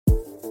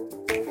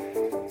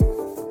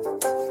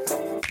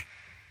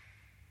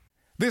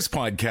This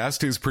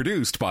podcast is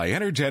produced by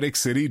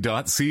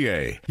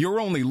energeticcity.ca, your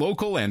only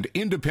local and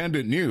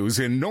independent news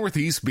in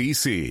Northeast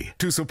BC.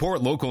 To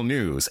support local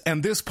news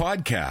and this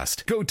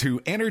podcast, go to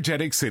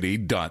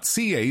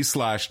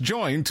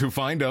energeticcity.ca/join to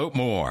find out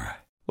more.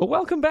 Well,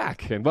 welcome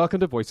back, and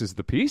welcome to Voices of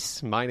the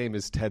Peace. My name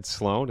is Ted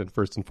Sloan, and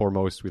first and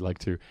foremost, we'd like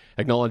to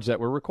acknowledge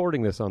that we're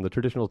recording this on the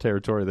traditional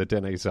territory of the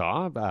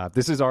Denezaw.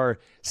 This is our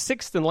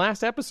sixth and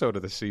last episode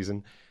of the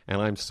season,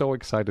 and I'm so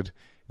excited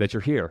that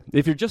you're here.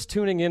 If you're just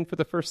tuning in for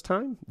the first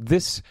time,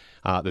 this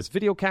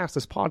videocast,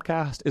 this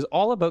podcast, is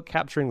all about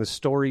capturing the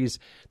stories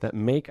that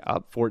make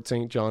up Fort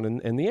St. John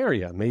in the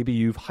area. Maybe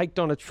you've hiked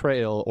on a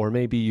trail, or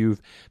maybe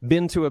you've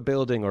been to a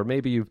building, or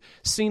maybe you've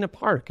seen a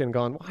park and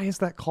gone, why is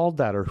that called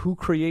that? Or who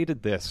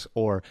created this?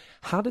 Or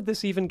how did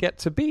this even get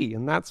to be?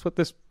 And that's what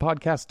this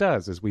podcast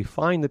does, is we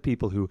find the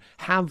people who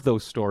have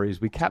those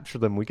stories, we capture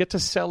them, we get to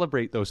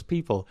celebrate those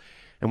people,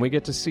 and we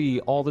get to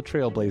see all the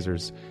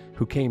trailblazers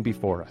who came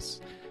before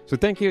us. So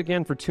thank you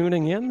again for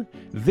tuning in.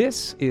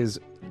 This is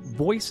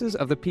Voices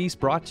of the Peace,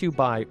 brought to you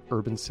by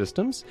Urban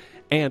Systems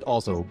and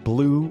also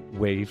Blue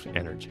Wave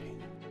Energy.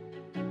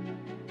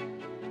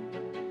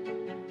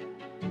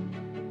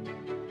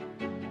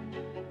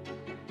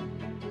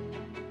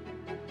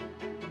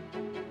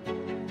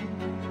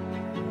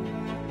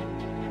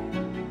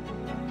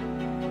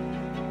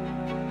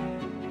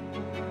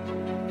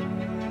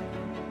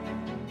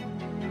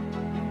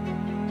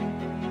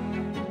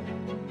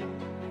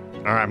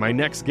 All right, my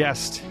next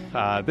guest,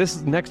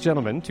 this next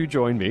gentleman to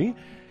join me,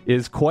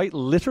 is quite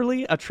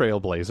literally a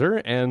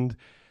trailblazer, and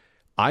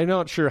I'm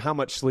not sure how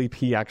much sleep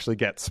he actually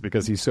gets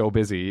because he's so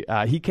busy.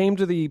 He came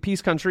to the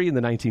Peace Country in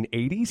the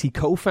 1980s. He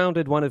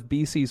co-founded one of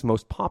BC's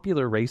most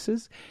popular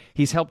races.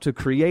 He's helped to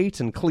create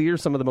and clear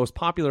some of the most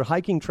popular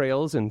hiking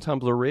trails in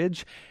Tumbler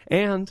Ridge,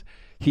 and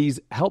he's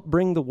helped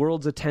bring the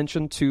world's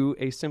attention to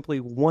a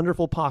simply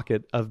wonderful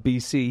pocket of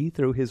BC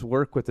through his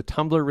work with the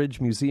Tumbler Ridge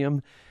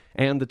Museum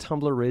and the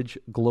Tumbler Ridge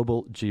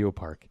Global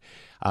Geopark.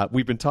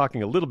 We've been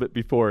talking a little bit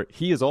before.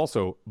 He is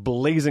also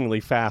blazingly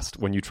fast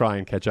when you try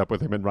and catch up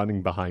with him and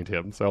running behind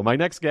him. So my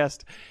next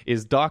guest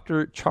is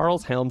Dr.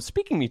 Charles Helm,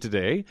 speaking to me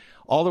today,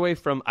 all the way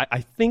from,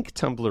 I think,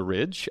 Tumbler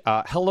Ridge.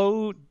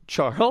 Hello,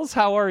 Charles.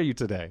 How are you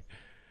today?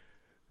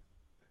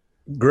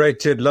 Great,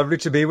 Ted. Lovely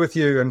to be with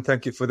you, and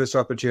thank you for this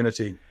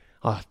opportunity.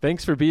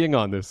 Thanks for being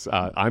on this.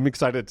 I'm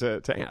excited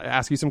to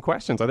ask you some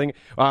questions. I think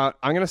I'm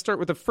going to start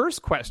with the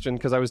first question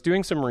because I was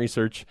doing some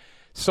research,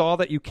 saw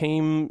that you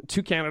came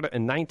to Canada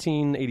in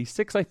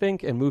 1986, I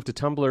think, and moved to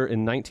Tumbler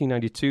in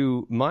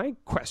 1992. My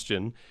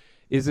question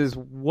is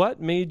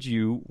what made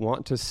you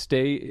want to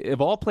stay,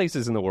 of all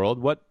places in the world,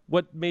 what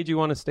made you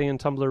want to stay in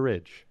Tumbler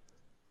Ridge?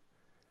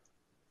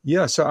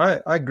 Yeah,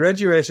 so I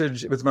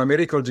graduated with my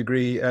medical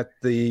degree at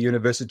the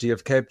University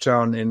of Cape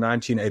Town in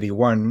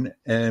 1981,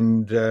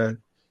 and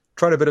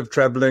tried a bit of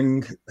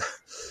traveling,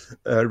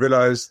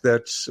 realized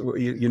that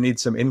you need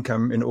some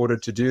income in order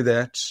to do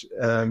that.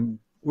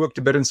 Worked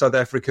a bit in South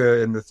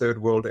Africa in the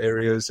third world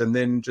areas, and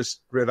then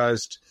just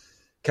realized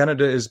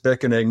Canada is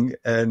beckoning,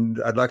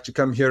 and I'd like to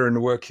come here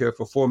and work here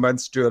for 4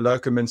 months, do a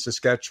locum in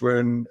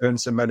Saskatchewan, earn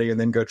some money, and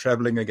then go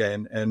traveling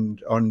again.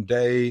 And on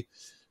day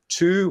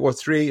 2 or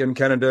 3 in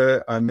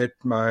Canada, I met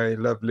my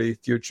lovely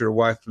future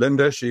wife,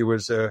 Linda. She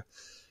was a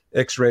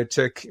X-ray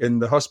tech in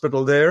the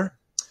hospital there.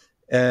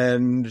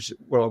 And,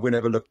 well, we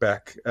never looked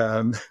back.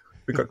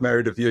 We got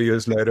married a few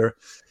years later,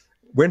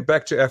 went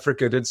back to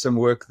Africa, did some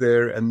work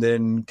there, and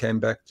then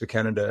came back to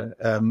Canada,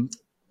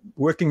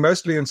 working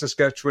mostly in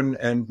Saskatchewan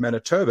and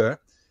Manitoba.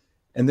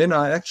 And then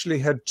I actually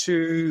had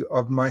 2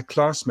 of my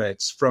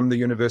classmates from the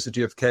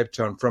University of Cape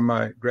Town, from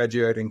my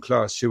graduating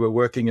class, who were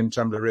working in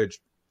Tumbler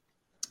Ridge.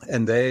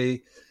 And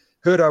they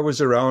heard I was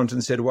around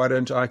and said, why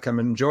don't I come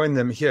and join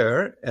them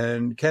here?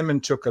 And came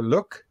and took a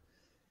look.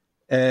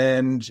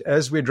 And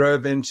as we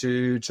drove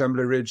into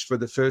Tumbler Ridge for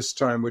the first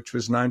time, which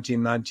was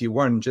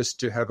 1991, just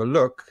to have a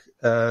look,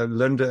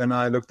 Linda and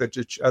I looked at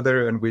each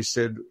other and we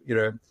said,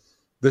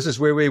 this is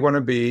where we want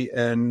to be,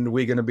 and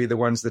we're going to be the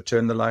ones that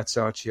turn the lights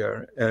out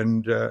here.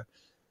 And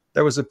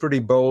that was a pretty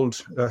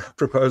bold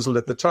proposal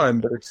at the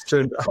time, but it's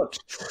turned out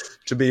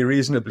to be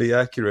reasonably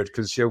accurate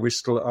because here we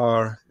still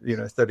are,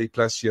 30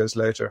 plus years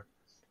later.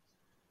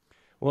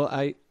 Well,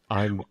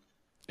 I'm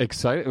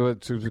excited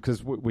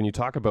because when you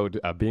talk about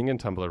being in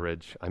Tumbler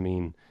Ridge, I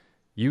mean,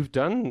 you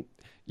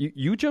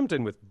jumped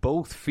in with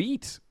both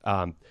feet.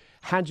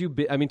 Had you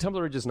been, I mean,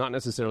 Tumbler Ridge is not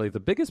necessarily the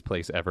biggest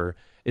place ever.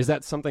 Is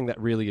that something that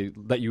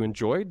you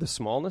enjoyed, the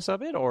smallness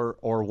of it, or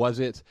was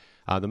it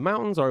the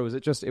mountains, or was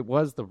it just it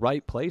was the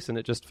right place and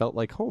it just felt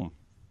like home?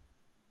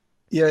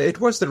 Yeah,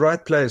 it was the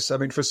right place. I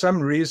mean, for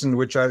some reason,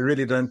 which I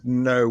really don't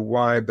know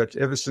why, but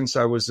ever since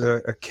I was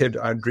a kid,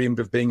 I dreamed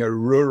of being a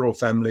rural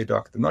family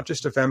doc, not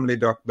just a family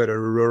doc, but a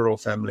rural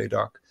family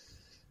doc,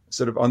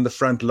 sort of on the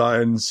front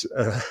lines,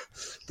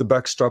 the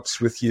buck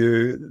stops with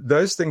you.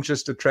 Those things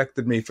just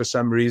attracted me for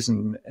some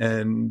reason.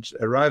 And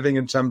arriving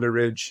in Tumbler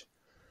Ridge,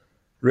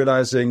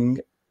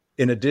 realizing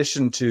in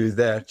addition to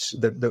that,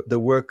 the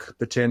work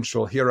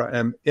potential, here I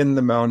am in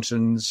the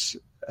mountains,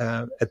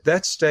 At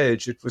that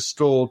stage, it was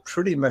still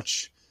pretty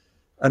much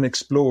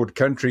unexplored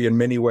country in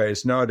many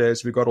ways.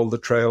 Nowadays, we've got all the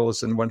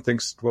trails, and one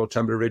thinks, well,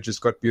 Tumbler Ridge has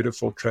got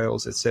beautiful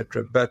trails,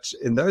 etc. But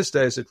in those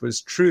days, it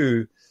was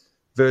true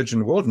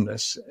virgin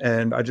wilderness,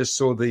 and I just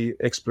saw the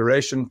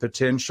exploration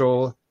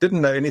potential.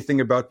 Didn't know anything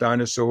about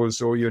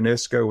dinosaurs or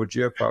UNESCO or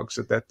geoparks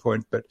at that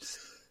point, but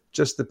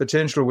just the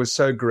potential was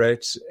so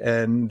great.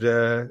 And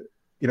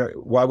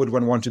why would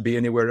one want to be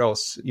anywhere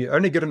else? You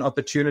only get an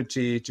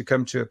opportunity to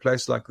come to a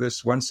place like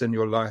this once in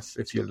your life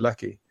if you're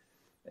lucky,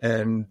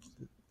 and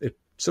it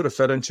sort of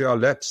fell into our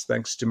laps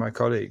thanks to my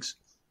colleagues.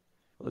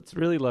 Well, it's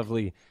really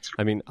lovely.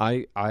 I mean,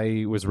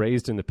 I was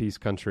raised in the Peace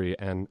Country,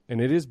 and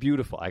it is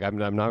beautiful.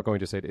 I'm not going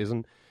to say it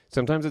isn't.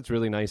 Sometimes it's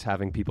really nice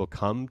having people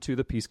come to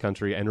the Peace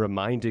Country and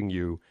reminding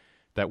you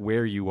that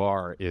where you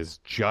are is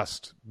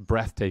just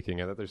breathtaking,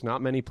 and that there's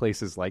not many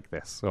places like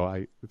this. So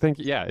I think,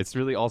 it's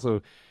really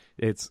also,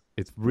 it's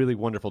really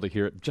wonderful to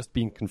hear it just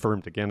being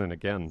confirmed again and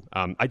again.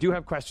 I do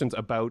have questions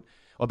about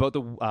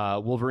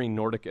the Wolverine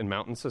Nordic and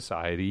Mountain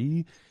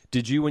Society.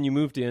 Did you, when you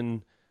moved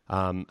in,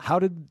 how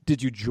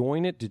did you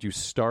join it? Did you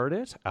start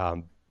it?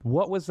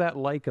 What was that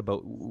like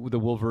about the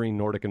Wolverine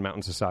Nordic and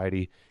Mountain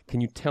Society?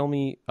 Can you tell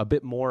me a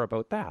bit more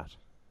about that?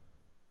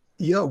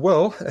 Yeah,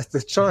 well, at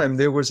the time,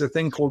 there was a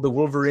thing called the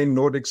Wolverine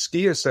Nordic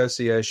Ski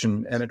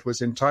Association, and it was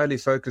entirely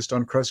focused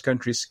on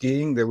cross-country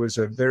skiing. There was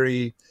a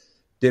very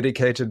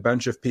dedicated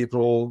bunch of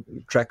people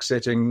track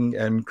setting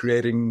and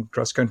creating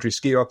cross-country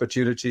ski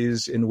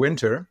opportunities in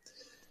winter.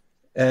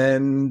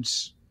 And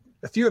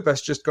a few of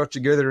us just got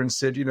together and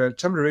said,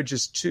 Tumbler Ridge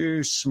is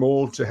too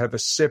small to have a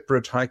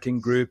separate hiking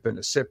group and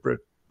a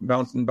separate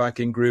mountain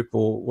biking group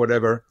or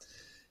whatever.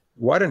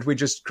 Why don't we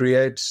just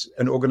create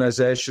an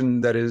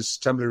organization that is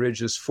Tumbler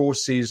Ridge's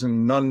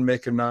four-season,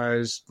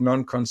 non-mechanized,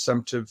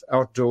 non-consumptive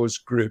outdoors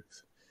group?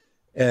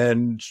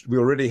 And we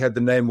already had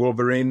the name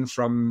Wolverine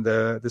from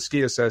the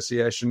Ski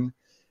Association,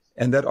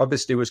 and that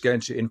obviously was going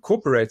to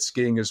incorporate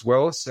skiing as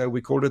well. So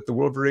we called it the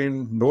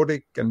Wolverine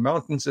Nordic and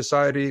Mountain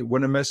Society,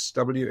 WNMS,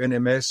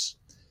 WNMS.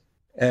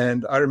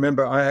 And I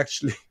remember I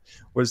actually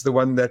was the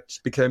one that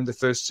became the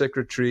first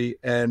secretary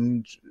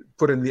and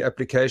put in the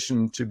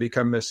application to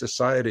become a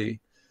society,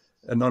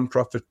 a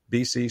non-profit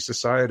BC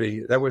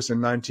society. That was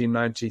in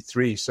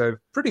 1993. So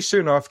pretty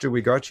soon after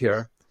we got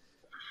here.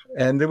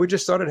 And then we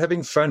just started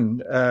having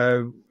fun.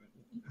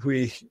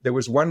 There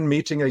was one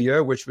meeting a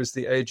year, which was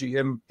the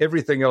AGM.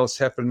 Everything else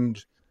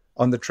happened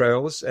on the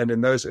trails. And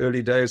in those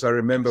early days, I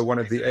remember one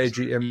of the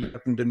AGM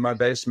happened in my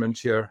basement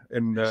here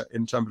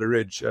in Tumbler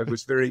Ridge. It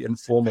was very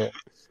informal,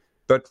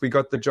 but we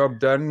got the job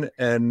done.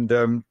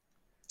 And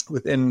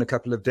within a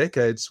couple of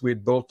decades,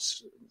 we'd built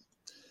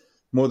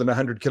more than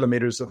 100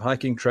 kilometers of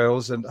hiking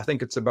trails. And I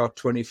think it's about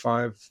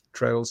 25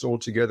 trails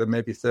altogether,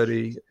 maybe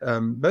 30,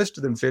 most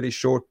of them fairly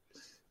short,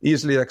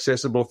 easily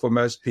accessible for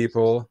most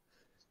people.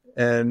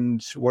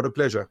 And what a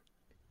pleasure.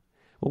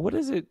 Well, what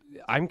is it?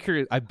 I'm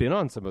curious. I've been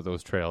on some of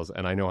those trails,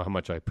 and I know how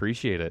much I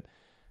appreciate it.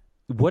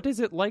 What is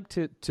it like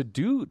to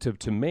do,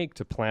 to make,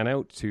 to plan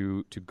out,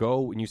 to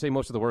go? And you say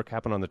most of the work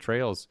happened on the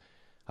trails.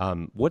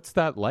 What's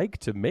that like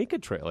to make a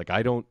trail? Like,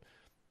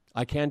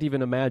 I can't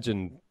even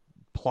imagine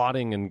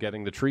plotting and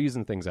getting the trees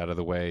and things out of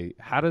the way.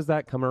 How does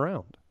that come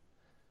around?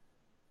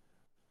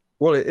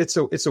 Well, it's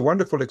a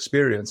wonderful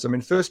experience. I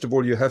mean, first of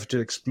all, you have to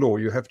explore.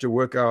 You have to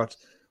work out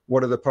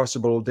what are the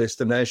possible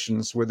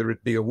destinations, whether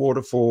it be a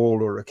waterfall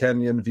or a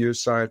canyon view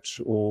site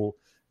or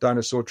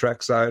dinosaur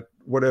track site,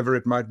 whatever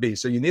it might be.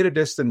 So you need a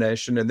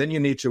destination, and then you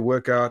need to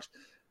work out,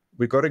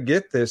 we've got to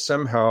get there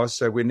somehow.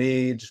 So we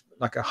need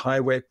like a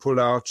highway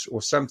pullout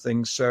or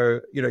something. So,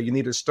 you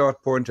need a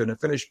start point and a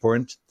finish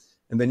point.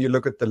 And then you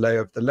look at the lay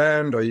of the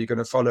land. Are you going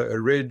to follow a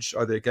ridge?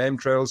 Are there game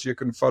trails you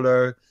can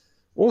follow?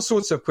 All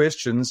sorts of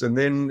questions. And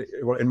then,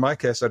 well, in my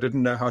case, I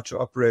didn't know how to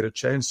operate a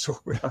chainsaw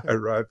when I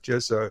arrived here.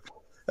 So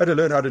I had to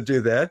learn how to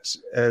do that.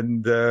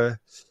 And,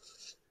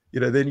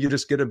 then you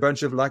just get a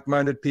bunch of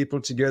like-minded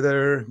people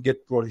together.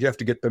 You have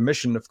to get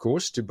permission, of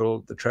course, to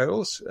build the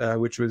trails,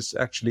 which was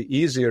actually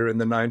easier in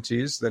the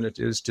 90s than it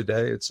is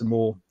today. It's a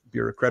more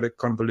bureaucratic,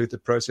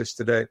 convoluted process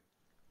today.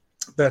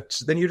 But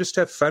then you just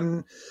have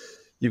fun.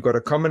 You've got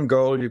a common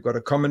goal. You've got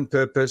a common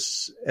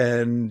purpose.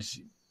 And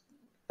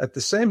at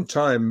the same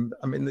time,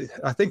 I mean,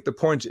 I think the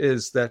point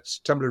is that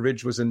Tumbler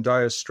Ridge was in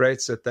dire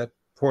straits at that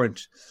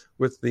point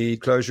with the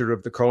closure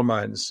of the coal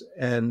mines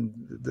and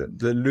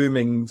the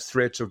looming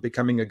threat of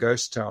becoming a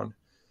ghost town.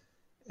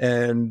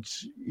 And,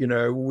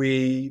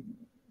 we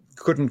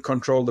couldn't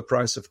control the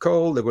price of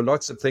coal. There were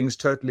lots of things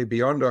totally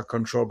beyond our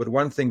control. But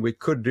one thing we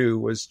could do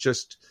was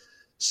just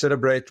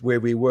celebrate where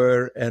we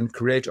were and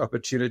create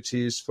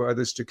opportunities for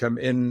others to come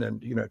in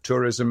and,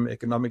 tourism,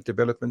 economic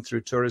development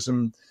through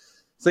tourism,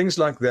 things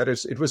like that.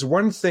 It was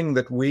one thing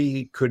that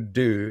we could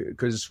do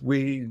because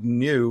we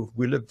believed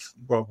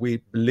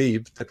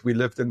that we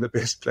lived in the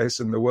best place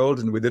in the world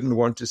and we didn't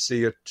want to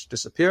see it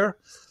disappear.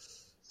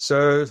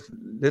 So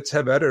let's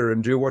have at her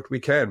and do what we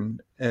can.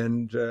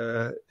 And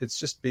it's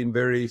just been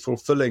very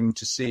fulfilling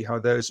to see how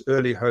those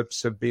early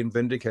hopes have been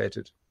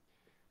vindicated.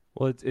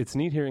 Well, it's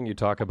neat hearing you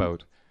talk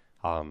about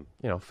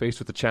faced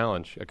with a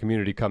challenge, a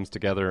community comes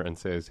together and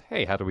says,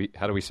 "Hey, how do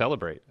we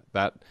celebrate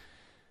that?"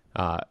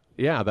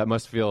 That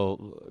must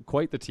feel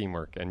quite the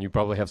teamwork, and you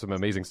probably have some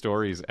amazing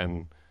stories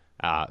and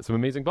some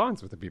amazing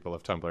bonds with the people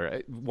of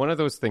Tumbler. One of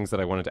those things that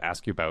I wanted to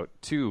ask you about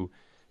too,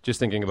 just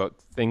thinking about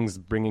things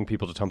bringing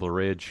people to Tumbler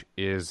Ridge,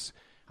 is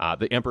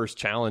the Emperor's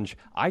Challenge.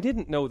 I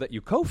didn't know that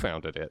you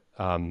co-founded it.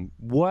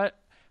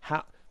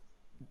 How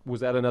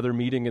was that? Another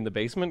meeting in the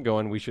basement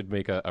going, we should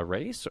make a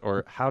race,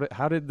 or how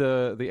did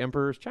the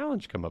Emperor's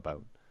Challenge come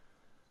about?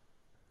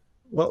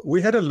 Well,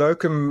 we had a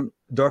locum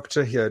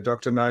doctor here,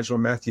 Dr. Nigel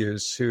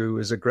Matthews, who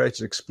is a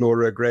great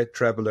explorer, a great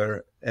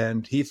traveler,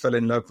 and he fell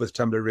in love with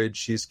Tumbler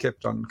Ridge. He's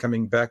kept on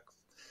coming back,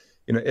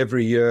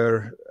 every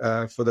year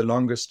for the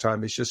longest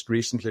time. He's just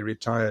recently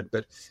retired,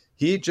 but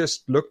he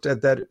just looked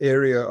at that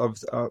area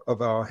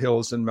of our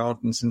hills and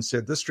mountains and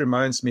said, "This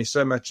reminds me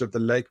so much of the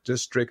Lake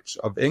District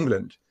of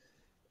England."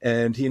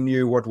 And he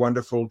knew what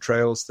wonderful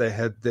trails they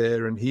had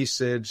there. And he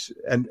said,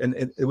 and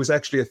it was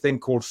actually a thing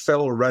called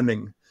fell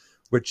running,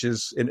 which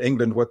is in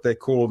England what they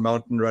call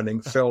mountain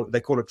running. They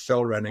call it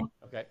fell running.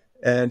 Okay.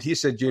 And he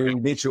said, you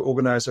need to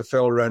organize a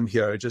fell run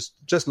here,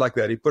 just like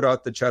that. He put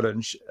out the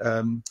challenge.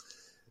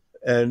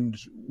 And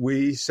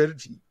we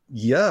said,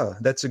 yeah,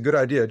 that's a good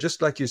idea.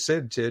 Just like you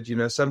said, Ted,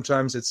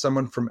 sometimes it's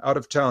someone from out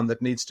of town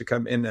that needs to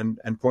come in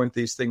and point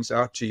these things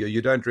out to you.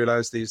 You don't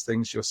realize these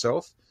things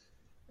yourself.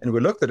 And we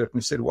looked at it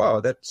and said, wow,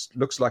 that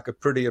looks like a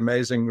pretty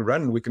amazing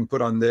run we can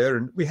put on there.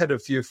 And we had a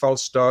few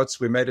false starts.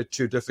 We made it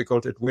too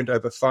difficult. It went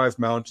over 5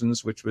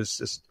 mountains, which was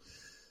just,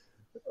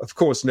 of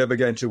course, never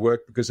going to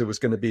work because it was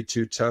going to be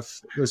too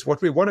tough. Because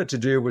what we wanted to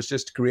do was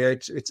just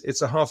create,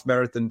 it's a half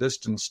marathon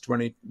distance,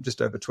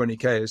 just over 20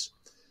 Ks.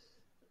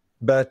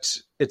 But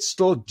it's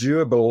still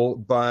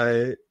doable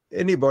by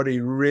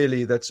anybody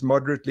really that's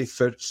moderately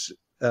fit,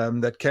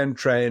 that can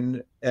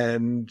train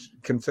and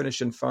can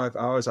finish in 5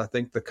 hours, I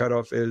think the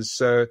cutoff is.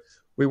 So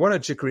we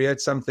wanted to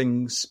create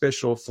something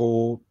special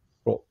for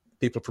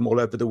people from all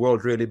over the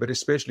world, really, but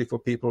especially for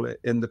people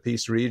in the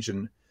Peace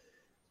region.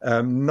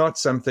 Not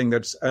something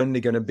that's only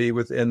going to be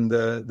within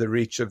the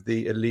reach of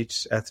the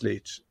elite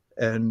athlete.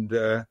 And,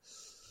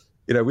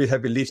 we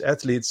have elite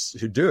athletes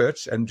who do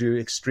it and do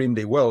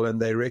extremely well,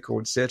 and they're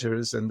record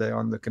setters, and they're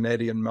on the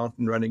Canadian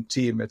mountain running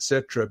team,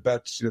 etc.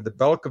 But, the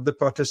bulk of the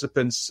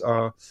participants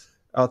are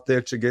out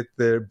there to get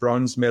the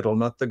bronze medal,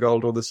 not the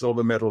gold or the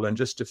silver medal, and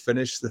just to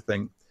finish the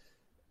thing.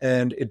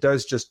 And it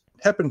does just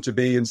happen to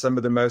be in some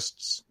of the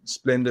most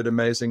splendid,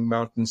 amazing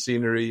mountain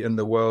scenery in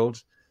the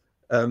world.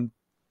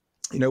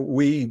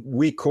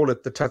 We call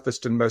it the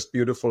toughest and most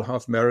beautiful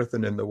half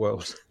marathon in the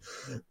world.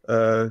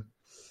 But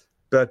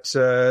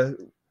that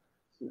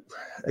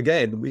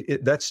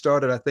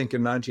started, I think,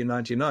 in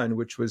 1999,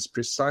 which was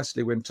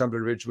precisely when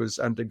Tumbler Ridge was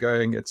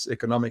undergoing its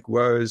economic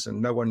woes, and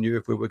no one knew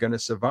if we were going to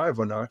survive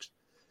or not.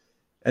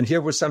 And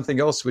here was something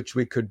else which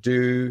we could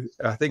do.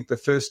 I think the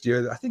first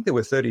year, there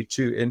were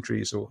 32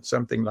 entries or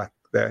something like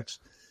that.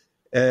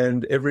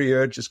 And every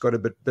year it just got a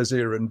bit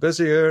busier and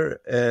busier.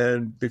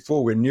 And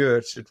before we knew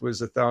it, it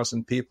was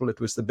 1,000 people. It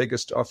was the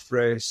biggest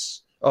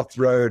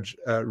off-road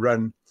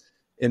run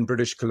in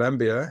British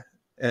Columbia.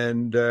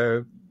 And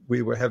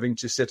we were having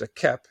to set a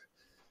cap,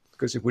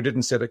 because if we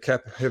didn't set a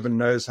cap, heaven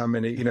knows how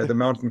many, the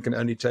mountain can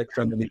only take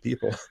so many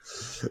people.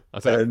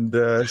 And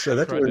so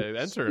that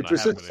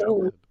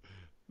was...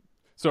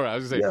 Sorry, I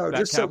was going to say,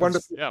 just so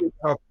wonderful.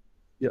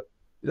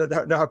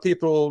 How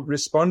people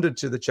responded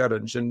to the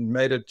challenge and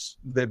made it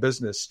their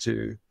business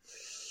to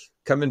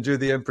come and do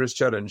the Emperor's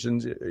Challenge.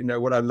 And,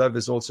 what I love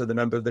is also the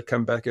number that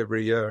come back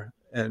every year.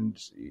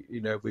 And,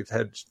 we've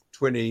had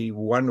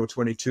 21 or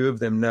 22 of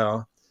them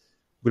now.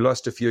 We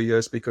lost a few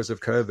years because of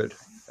COVID.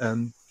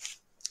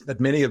 But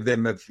many of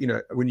them have,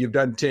 when you've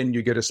done 10,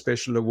 you get a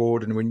special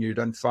award. And when you've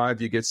done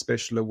 5, you get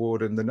special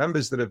award. And the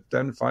numbers that have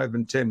done 5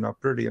 and 10 are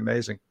pretty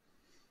amazing.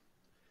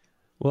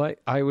 Well,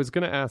 I was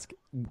going to ask,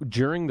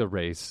 during the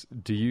race,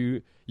 do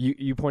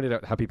you pointed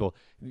out how people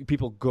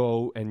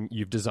go and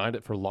you've designed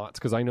it for lots,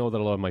 because I know that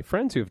a lot of my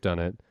friends who have done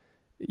it,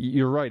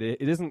 you're right,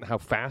 it isn't how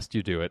fast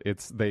you do it.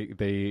 It's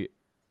the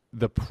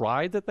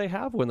pride that they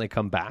have when they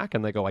come back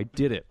and they go, I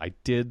did it. I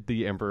did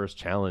the Emperor's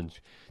Challenge.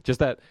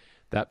 Just that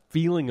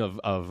feeling of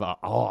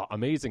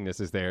amazingness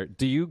is there.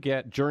 Do you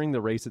get, during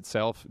the race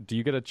itself, do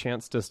you get a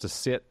chance just to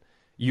sit,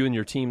 you and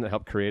your team that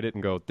helped create it,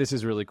 and go, this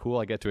is really cool,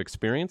 I get to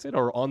experience it?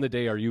 Or on the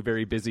day, are you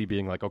very busy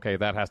being like, okay,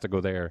 that has to go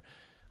there?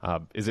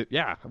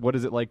 What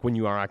is it like when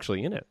you are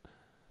actually in it?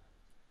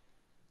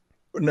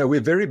 No, we're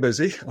very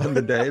busy on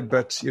the day,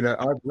 but,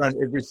 I've run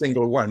every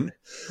single one.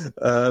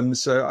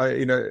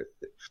 So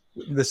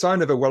the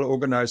sign of a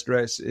well-organized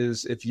race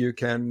is if you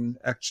can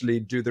actually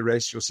do the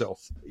race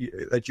yourself,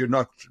 that you're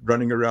not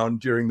running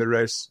around during the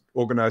race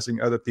organizing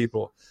other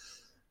people.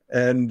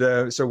 And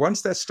so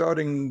once that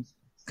starting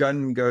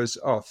gun goes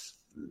off,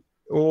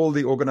 all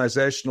the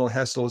organizational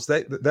hassles,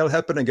 they'll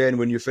happen again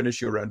when you finish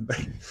your run.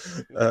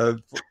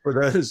 For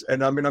those,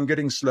 and I'm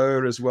getting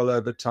slower as well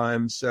over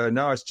time. So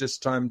now it's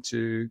just time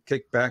to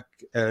kick back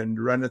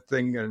and run a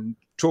thing and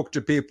talk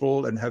to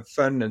people and have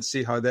fun and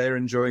see how they're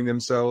enjoying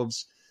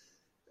themselves.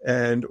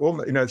 And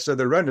so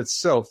the run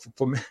itself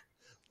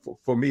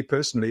for me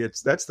personally,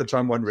 that's the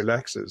time one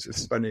relaxes.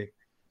 It's funny.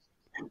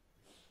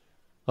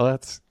 Well,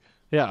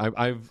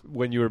 I've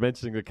when you were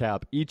mentioning the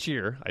cap, each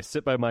year I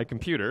sit by my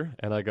computer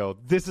and I go,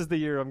 this is the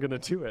year I'm going to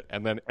do it.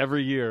 And then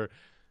every year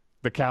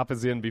the cap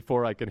is in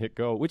before I can hit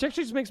go, which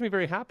actually just makes me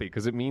very happy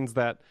because it means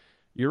that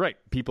you're right.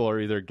 People are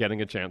either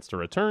getting a chance to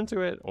return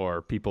to it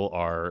or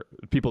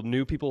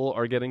new people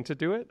are getting to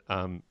do it.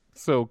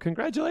 So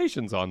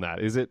congratulations on that.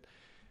 Is it,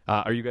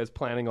 are you guys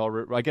planning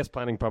already? I guess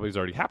planning probably has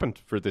already happened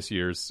for this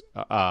year's,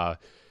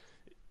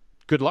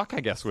 good luck, I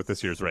guess, with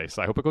this year's race.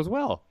 I hope it goes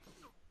well.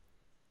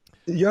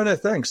 Yeah, no,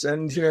 thanks.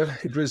 And,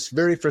 it was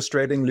very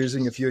frustrating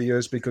losing a few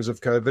years because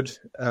of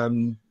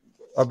COVID.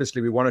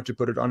 Obviously, we wanted to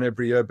put it on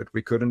every year, but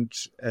we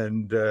couldn't.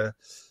 And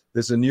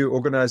there's a new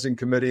organizing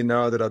committee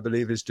now that I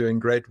believe is doing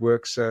great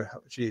work. So,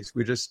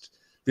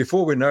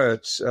 before we know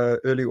it,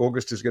 early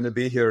August is going to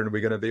be here and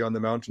we're going to be on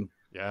the mountain.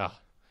 Yeah.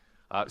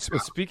 So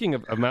speaking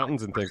of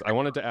mountains and things, I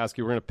wanted to ask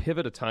you, we're going to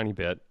pivot a tiny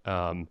bit.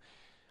 I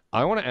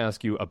want to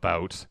ask you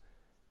about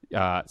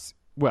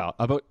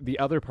the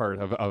other part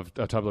of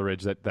Tumbler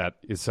Ridge that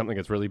is something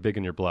that's really big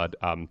in your blood.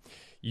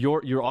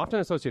 You're often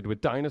associated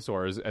with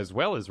dinosaurs as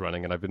well as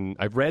running, and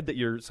I've read that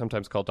you're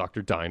sometimes called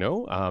Dr.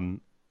 Dino. How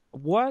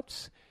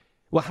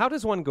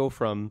does one go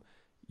from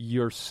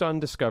your son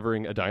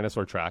discovering a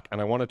dinosaur track?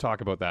 And I want to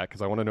talk about that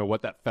because I want to know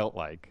what that felt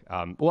like.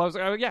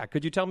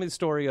 Could you tell me the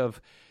story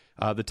of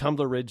the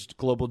Tumbler Ridge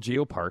Global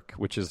Geopark,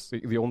 which is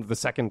the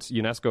second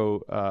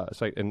UNESCO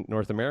site in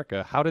North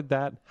America? How did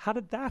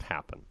that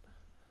happen?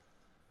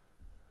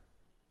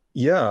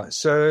 Yeah,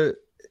 so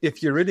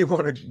if you really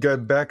want to go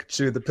back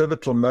to the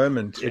pivotal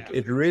moment,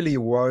 it really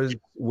was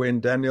when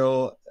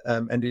Daniel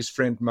and his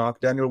friend Mark.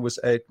 Daniel was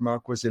 8,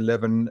 Mark was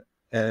 11,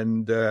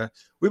 and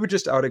we were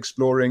just out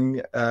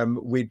exploring.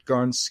 We'd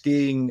gone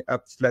skiing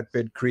up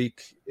Flatbed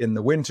Creek in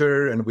the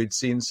winter, and we'd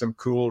seen some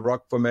cool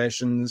rock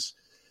formations,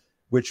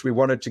 which we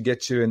wanted to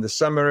get to in the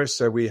summer.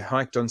 So we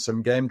hiked on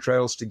some game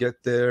trails to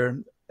get there,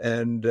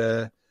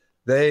 and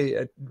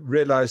they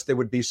realized there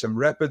would be some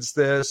rapids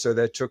there. So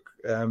they took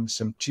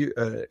some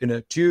in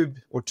a tube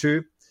or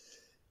two,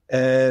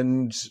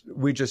 and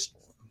we just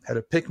had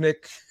a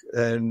picnic,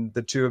 and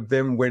the two of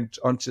them went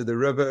onto the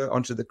river,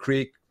 onto the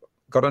creek,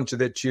 got onto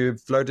their tube,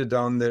 floated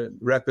down the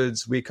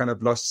rapids. We kind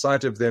of lost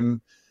sight of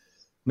them.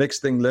 Next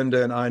thing,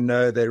 Linda and I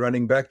know they're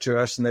running back to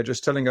us, and they're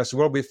just telling us,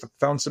 well, we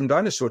found some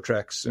dinosaur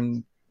tracks.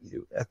 And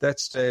at that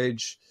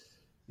stage,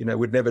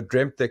 we'd never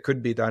dreamt there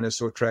could be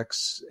dinosaur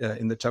tracks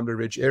in the Tumbler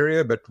Ridge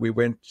area, but we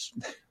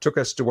took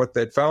us to what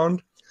they'd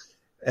found,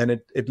 and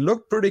it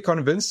looked pretty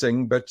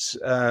convincing. But,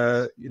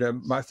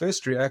 my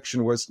first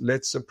reaction was,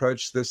 let's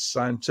approach this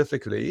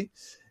scientifically,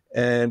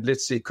 and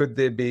let's see, could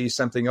there be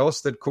something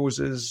else that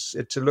causes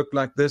it to look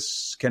like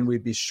this? Can we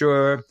be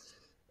sure?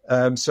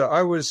 So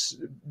I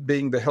was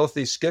being the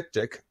healthy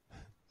skeptic.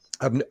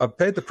 I've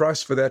paid the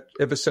price for that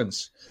ever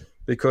since,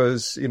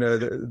 because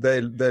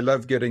they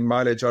love getting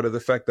mileage out of the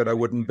fact that I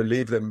wouldn't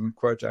believe them,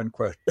 quote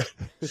unquote.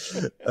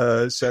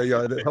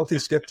 The healthy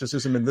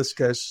skepticism in this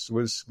case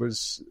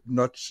was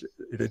not,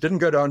 it didn't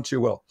go down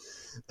too well.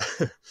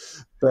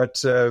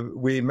 But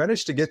we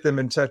managed to get them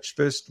in touch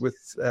first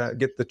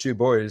get the two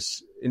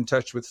boys in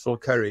touch with Phil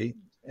Curry,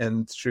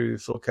 and through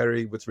Phil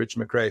Curry with Rich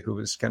McRae, who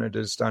was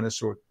Canada's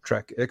dinosaur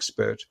track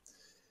expert.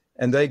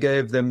 And they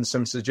gave them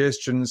some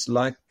suggestions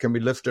like, can we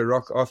lift a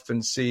rock off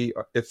and see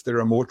if there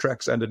are more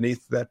tracks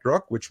underneath that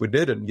rock, which we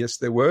did. And yes,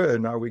 there were.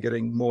 And now we're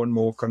getting more and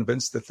more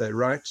convinced that they're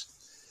right.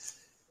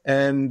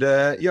 And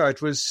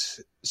it was,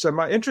 so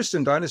my interest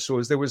in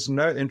dinosaurs, there was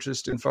no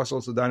interest in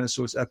fossils of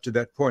dinosaurs up to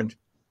that point.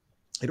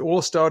 It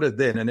all started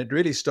then. And it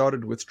really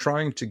started with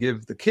trying to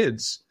give the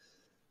kids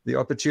the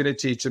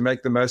opportunity to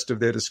make the most of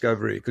their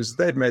discovery, because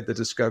they'd made the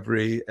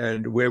discovery,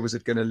 and where was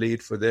it going to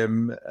lead for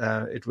them?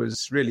 It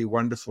was really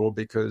wonderful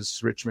because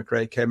Rich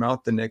McRae came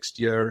out the next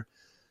year,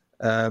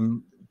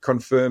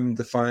 confirmed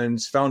the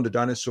finds, found a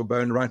dinosaur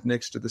bone right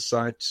next to the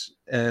site,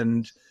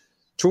 and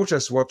taught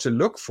us what to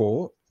look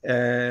for.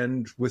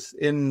 And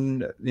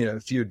within a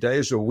few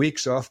days or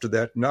weeks after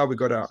that, now we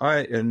got our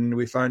eye in,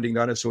 we're finding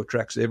dinosaur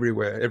tracks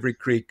everywhere. Every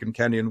creek and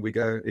canyon we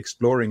go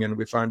exploring, and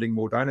we're finding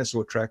more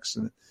dinosaur tracks.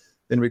 And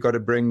then we got to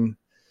bring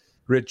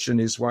Rich and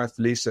his wife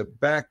Lisa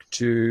back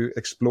to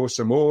explore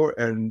some more,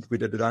 and we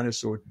did a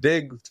dinosaur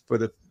dig for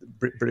the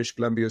British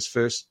Columbia's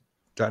first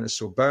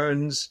dinosaur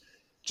bones.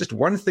 Just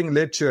one thing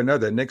led to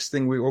another. Next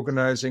thing we're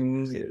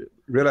organizing,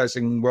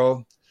 realizing,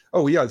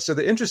 so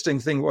the interesting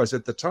thing was,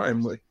 at the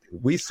time,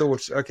 we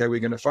thought, okay, we're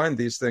going to find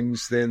these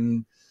things,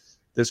 then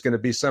there's going to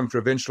be some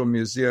provincial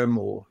museum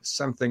or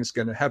something's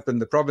going to happen.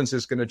 The province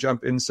is going to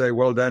jump in, say,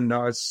 well done,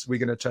 now we're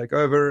going to take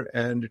over.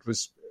 And it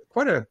was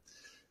quite a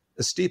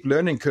steep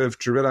learning curve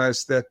to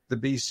realize that the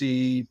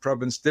BC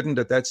province didn't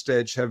at that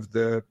stage have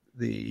the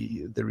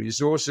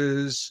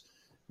resources,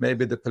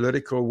 maybe the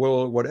political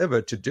will, whatever,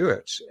 to do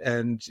it.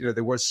 And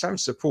there was some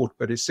support,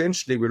 but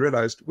essentially we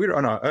realized we're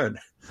on our own.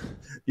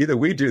 Either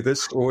we do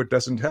this or it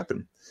doesn't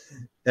happen.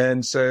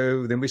 And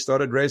so then we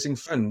started raising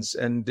funds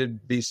and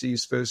did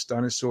BC's first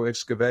dinosaur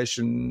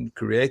excavation,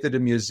 created a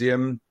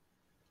museum.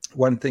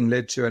 One thing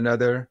led to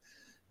another.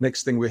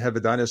 Next thing, we have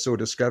a dinosaur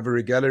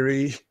discovery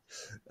gallery.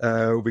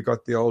 We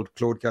got the old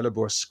Claude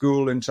Calabor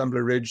School in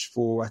Tumbler Ridge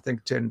for, I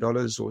think,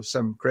 $10 or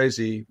some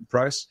crazy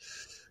price,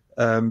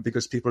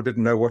 because people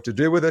didn't know what to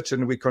do with it.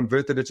 And we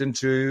converted it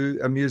into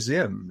a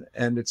museum,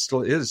 and it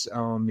still is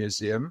our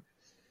museum.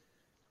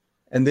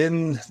 And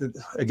then,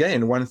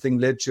 again, one thing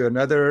led to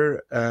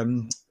another.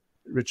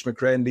 Rich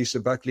McRae and Lisa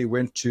Buckley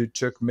went to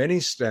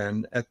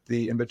Turkmenistan at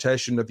the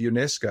invitation of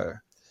UNESCO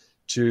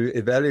to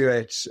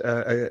evaluate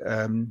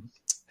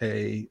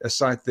a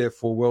site there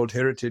for World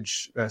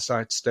Heritage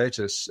Site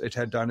status. It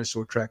had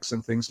dinosaur tracks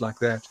and things like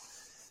that.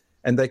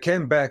 And they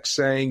came back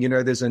saying,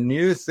 there's a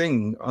new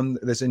thing,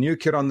 there's a new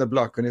kid on the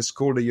block, and it's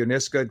called a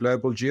UNESCO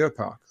Global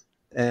Geopark.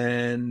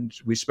 And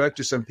we spoke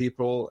to some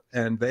people,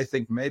 and they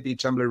think maybe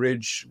Tumbler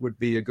Ridge would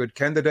be a good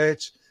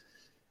candidate.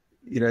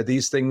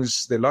 These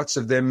things, there are lots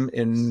of them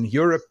in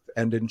Europe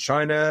and in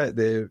China.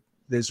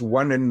 There's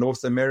one in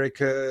North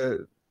America.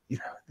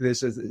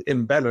 There's an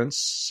imbalance.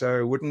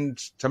 So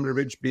wouldn't Tumbler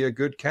Ridge be a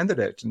good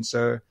candidate? And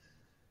so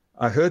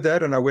I heard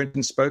that, and I went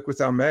and spoke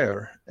with our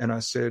mayor. And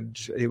I said,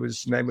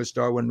 his name was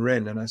Darwin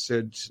Wren. And I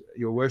said,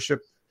 Your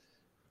Worship,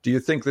 do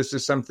you think this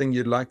is something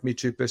you'd like me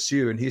to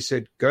pursue? And he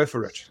said, go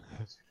for it.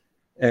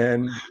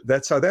 And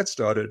that's how that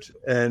started.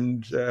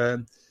 And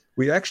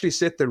we actually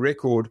set the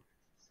record,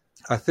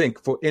 I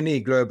think, for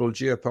any global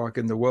geopark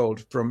in the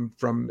world,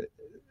 from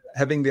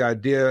having the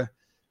idea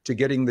to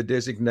getting the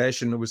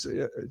designation. It was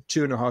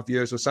 2.5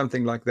 years or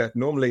something like that.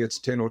 Normally it's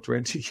 10 or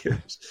 20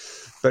 years.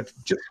 But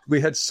we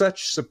had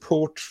such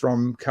support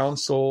from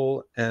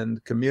council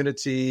and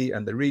community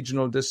and the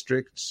regional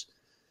districts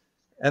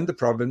and the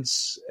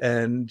province,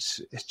 and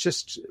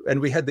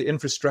we had the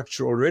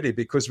infrastructure already,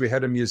 because we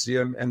had a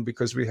museum and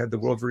because we had the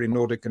Wolverine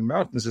Nordic and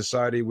Mountain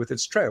Society with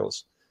its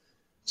trails.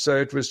 So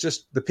it was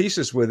just, the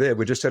pieces were there.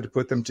 We just had to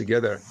put them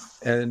together.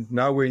 And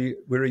now we're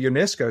a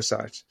UNESCO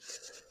site,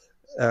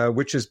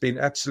 which has been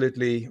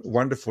absolutely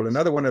wonderful.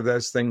 Another one of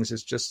those things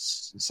is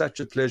just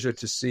such a pleasure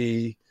to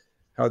see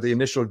how the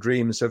initial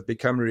dreams have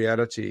become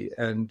reality.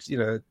 And,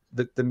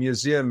 the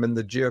museum and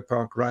the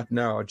geopark right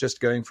now are just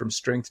going from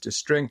strength to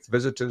strength.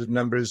 Visitor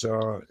numbers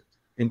are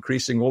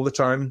increasing all the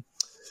time.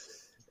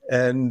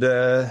 And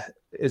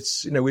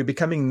it's, we're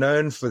becoming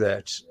known for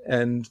that.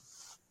 And,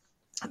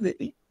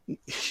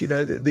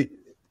 the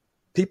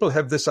people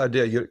have this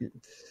idea.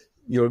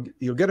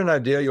 You'll get an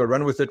idea, you'll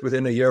run with it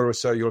within a year or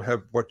so, you'll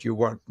have what you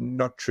want.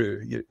 Not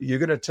true. You're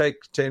going to take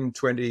 10,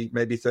 20,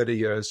 maybe 30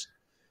 years.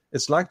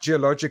 It's like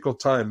geological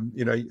time.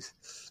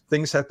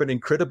 Things happen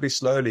incredibly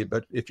slowly,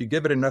 but if you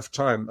give it enough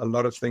time, a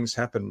lot of things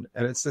happen.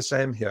 And it's the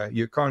same here.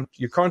 You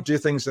can't do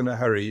things in a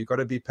hurry. You've got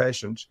to be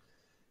patient.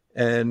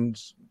 And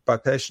by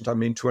patient, I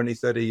mean 20,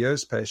 30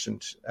 years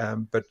patient.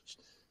 But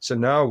so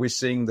now we're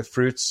seeing the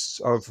fruits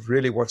of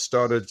really what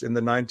started in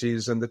the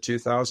 90s and the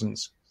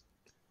 2000s.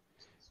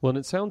 Well, and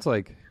it sounds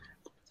like,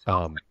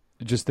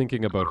 just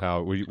thinking about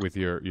how with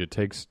it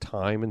takes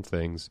time and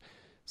things,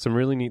 some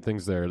really neat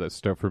things there that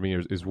stuck for me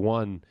is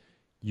one,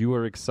 you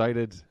are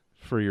excited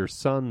for your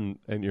son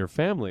and your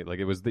family. Like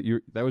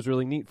that was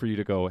really neat for you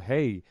to go,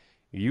 hey,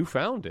 you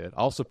found it.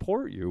 I'll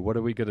support you. What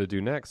are we going to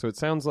do next? So it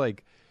sounds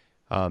like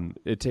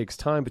it takes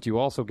time, but you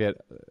also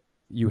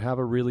you have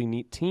a really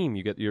neat team.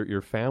 You get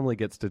your family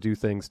gets to do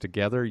things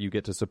together. You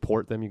get to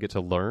support them. You get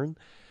to learn.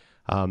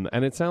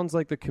 And it sounds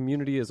like the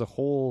community as a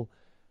whole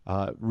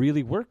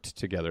really worked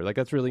together. Like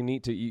that's really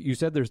neat. You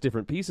said there's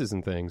different pieces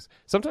and things.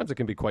 Sometimes it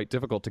can be quite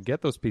difficult to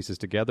get those pieces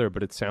together,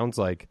 but it sounds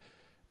like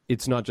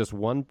it's not just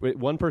one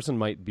person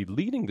might be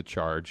leading the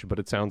charge, but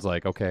it sounds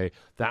like, okay,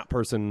 that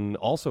person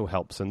also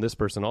helps and this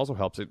person also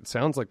helps. It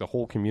sounds like the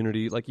whole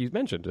community, like you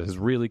mentioned, has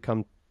really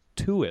come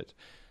to it.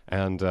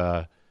 And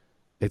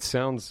it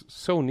sounds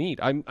so neat.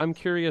 I'm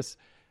curious,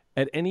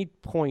 at any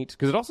point,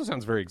 because it also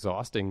sounds very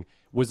exhausting,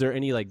 was there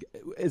any,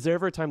 is there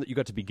ever a time that you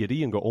got to be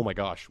giddy and go, oh my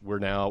gosh, we're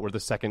the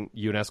second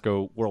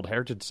UNESCO World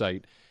Heritage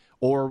Site?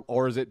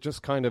 Or is it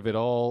just kind of it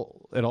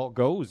all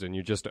goes and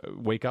you just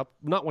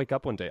not wake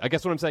up one day? I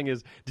guess what I'm saying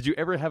is, did you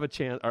ever have a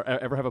chance or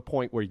ever have a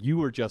point where you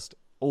were just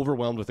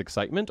overwhelmed with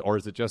excitement? Or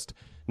is it just,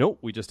 no,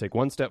 we just take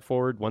one step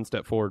forward, one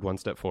step forward, one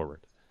step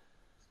forward?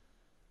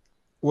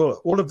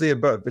 Well, all of the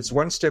above. It's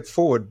one step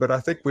forward, but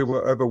I think we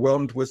were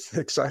overwhelmed with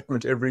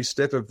excitement every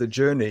step of the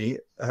journey.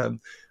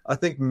 I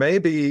think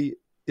maybe,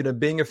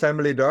 being a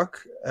family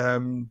doc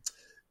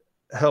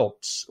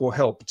helped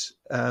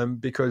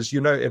because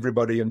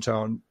everybody in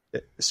town.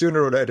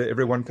 Sooner or later,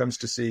 everyone comes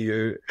to see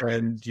you,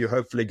 and you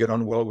hopefully get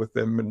on well with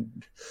them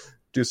and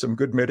do some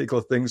good medical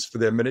things for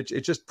them. And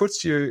it just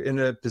puts you in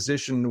a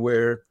position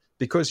where,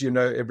 because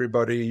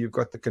everybody, you've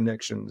got the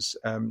connections.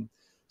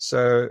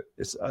 So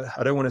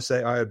I don't want to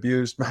say I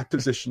abused my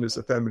position as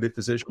a family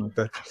physician,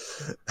 but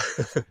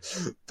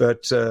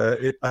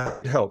it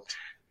helped.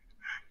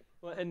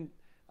 Well, and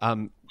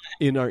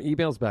in our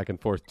emails back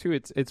and forth too,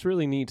 it's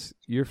really neat.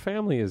 Your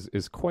family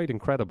is quite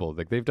incredible.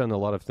 Like they've done a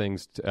lot of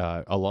things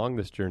along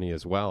this journey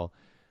as well.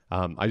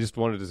 I just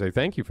wanted to say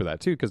thank you for that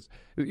too, because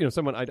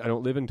I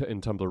don't live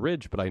in Tumbler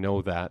Ridge, but I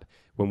know that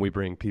when we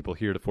bring people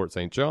here to Fort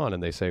St. John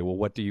and they say, well,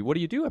 what do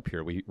you do up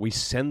here? We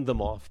send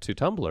them off to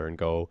Tumbler and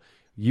go,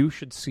 you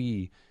should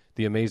see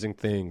the amazing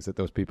things that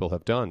those people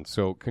have done.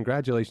 So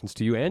congratulations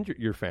to you and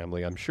your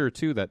family. I'm sure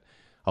too that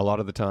a lot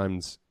of the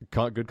times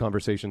good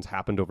conversations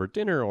happened over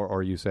dinner,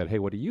 or you said, hey,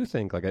 what do you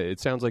think? Like, it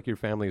sounds like your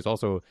family is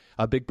also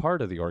a big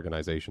part of the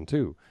organization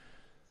too.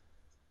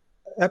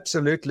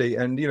 Absolutely.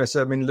 And,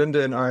 so,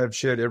 Linda and I have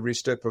shared every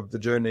step of the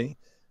journey.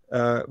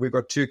 We've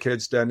got 2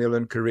 kids, Daniel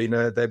and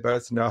Karina. They're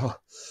both now,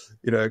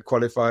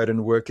 qualified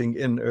and working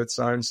in earth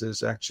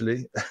sciences,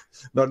 actually,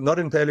 not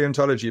in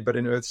paleontology, but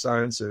in earth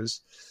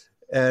sciences.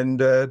 And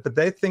but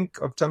they think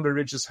of Tumbler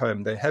Ridge as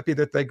home. They're happy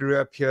that they grew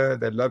up here.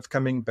 They love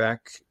coming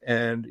back.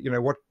 And,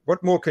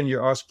 what more can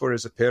you ask for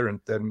as a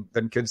parent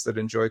than kids that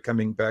enjoy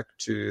coming back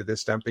to their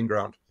stamping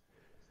ground?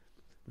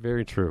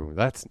 Very true.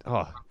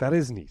 That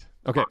is neat.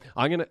 Okay,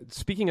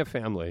 speaking of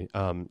family,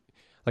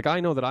 I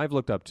know that I've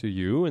looked up to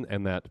you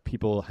and that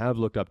people have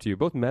looked up to you,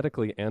 both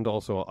medically and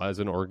also as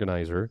an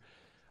organizer.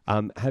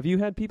 Have you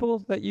had people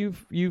that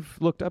you've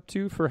looked up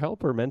to for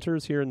help or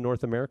mentors here in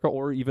North America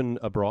or even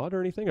abroad or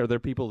anything? Are there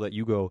people that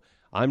you go,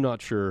 I'm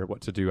not sure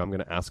what to do, I'm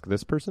going to ask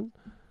this person?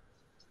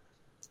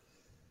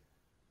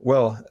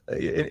 Well,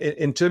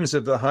 in terms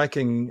of the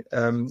hiking,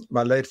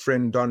 my late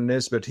friend Don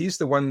Nesbitt, he's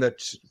the one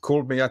that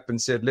called me up and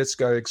said, let's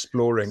go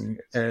exploring.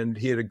 And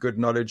he had a good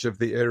knowledge of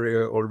the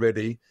area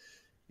already.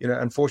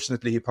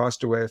 Unfortunately, he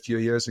passed away a few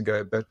years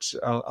ago, but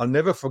I'll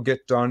never forget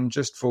Don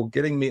just for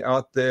getting me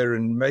out there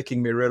and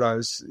making me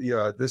realize,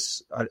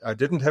 I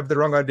didn't have the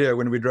wrong idea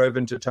when we drove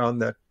into town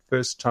that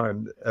first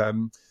time.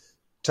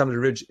 Tumbler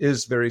Ridge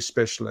is very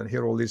special, and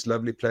here are all these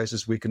lovely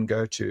places we can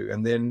go to.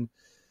 And then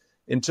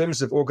in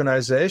terms of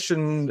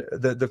organization,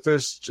 the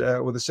first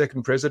or the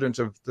second president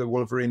of the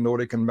Wolverine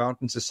Nordic and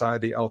Mountain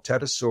Society, Al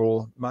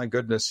Tattersall, my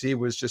goodness, he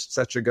was just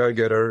such a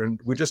go-getter. And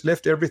we just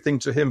left everything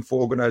to him for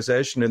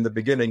organization in the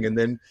beginning. And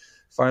then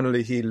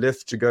finally he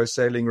left to go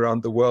sailing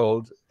around the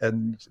world.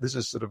 And this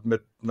is sort of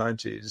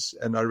mid-90s.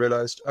 And I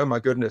realized, oh my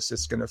goodness,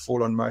 it's going to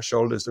fall on my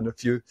shoulders and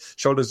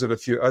shoulders of a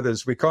few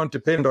others. We can't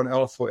depend on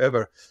Al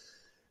forever.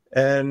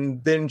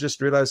 And then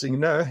just realizing,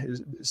 no,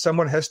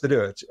 someone has to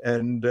do it.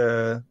 And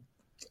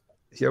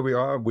here we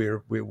are.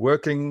 We're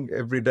working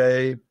every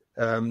day.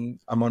 I'm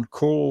on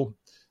call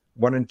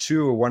 1 and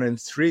 2 or 1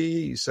 and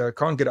 3, so I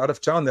can't get out of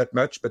town that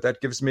much. But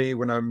that gives me,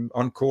 when I'm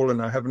on call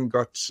and I haven't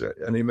got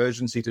an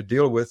emergency to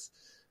deal with,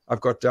 I've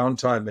got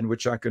downtime in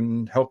which I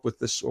can help with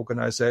this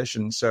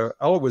organization. So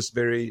Al was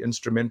very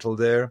instrumental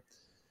there.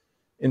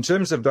 In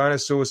terms of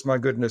dinosaurs, my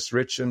goodness,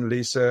 Rich and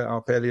Lisa,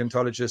 our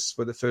paleontologists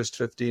for the first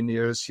 15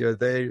 years here,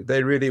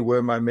 they really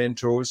were my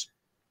mentors.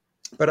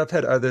 But I've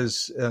had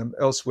others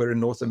elsewhere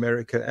in North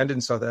America and in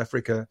South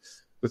Africa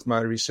with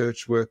my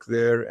research work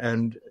there.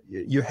 And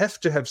you have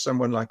to have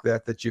someone like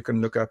that you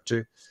can look up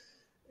to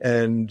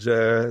and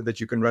that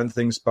you can run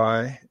things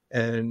by.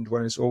 And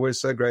one is always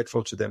so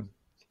grateful to them.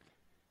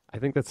 I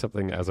think that's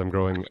something, as I'm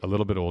growing a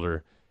little bit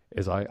older,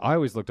 is I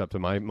always looked up to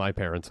my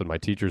parents and my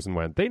teachers and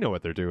went, they know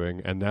what they're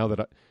doing. And now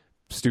that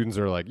students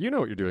are like, you know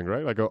what you're doing,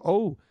 right? I go,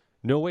 oh,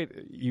 no, wait,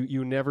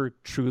 you never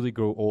truly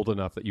grow old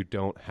enough that you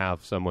don't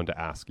have someone to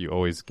ask. You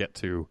always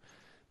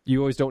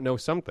don't know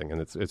something, and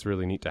it's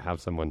really neat to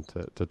have someone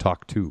to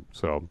talk to.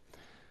 So,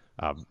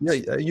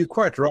 yeah, you're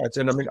quite right.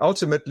 And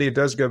ultimately it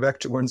does go back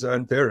to one's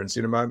own parents.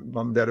 My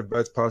mom and dad have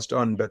both passed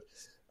on, but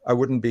I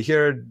wouldn't be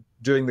here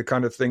doing the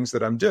kind of things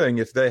that I'm doing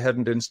if they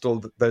hadn't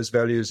instilled those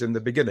values in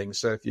the beginning.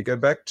 So if you go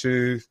back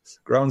to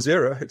ground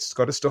zero, it's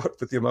got to start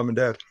with your mom and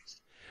dad.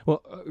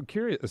 Well,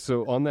 curious.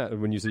 So on that,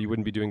 when you say you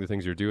wouldn't be doing the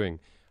things you're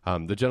doing,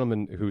 the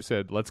gentleman who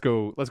said, let's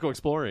go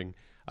exploring,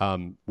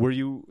 were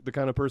you the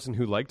kind of person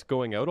who liked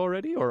going out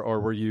already, or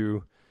were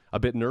you a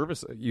bit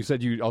nervous? You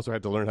said you also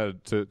had to learn how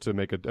to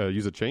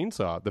use a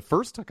chainsaw. The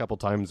first couple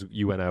times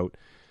you went out,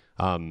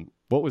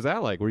 what was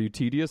that like? Were you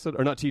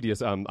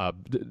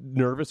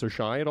nervous or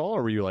shy at all?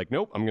 Or were you like,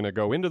 nope, I'm going to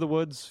go into the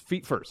woods,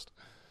 feet first?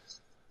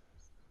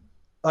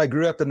 I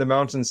grew up in the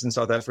mountains in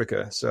South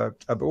Africa, so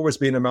I've always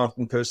been a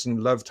mountain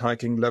person, loved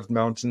hiking, loved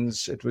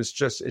mountains. It was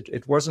just,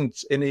 it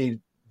wasn't any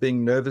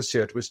being nervous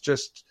here. It was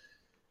just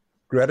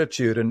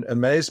gratitude and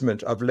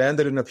amazement. I've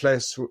landed in a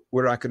place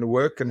where I can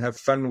work and have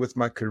fun with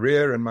my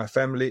career and my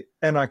family,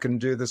 and I can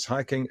do this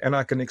hiking and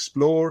I can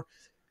explore,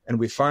 and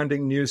we're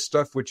finding new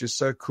stuff, which is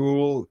so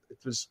cool. It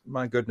was,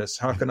 my goodness,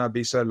 how can I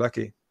be so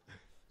lucky?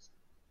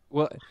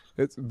 Well,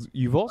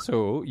 you've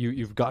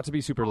got to be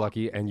super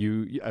lucky, and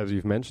you, as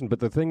you've mentioned, but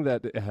the thing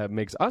that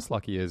makes us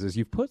lucky is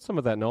you've put some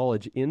of that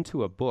knowledge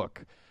into a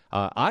book.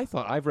 I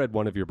thought I've read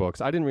one of your books.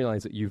 I didn't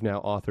realize that you've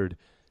now authored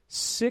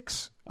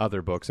 6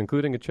 other books,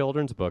 including a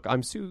children's book.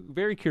 I'm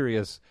very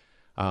curious.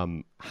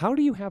 How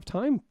do you have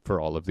time for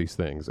all of these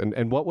things?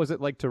 And what was it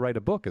like to write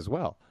a book as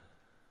well?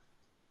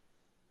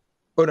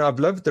 Well, I've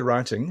loved the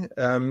writing.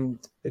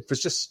 It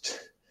was just,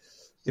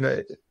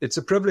 it's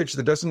a privilege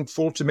that doesn't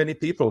fall to many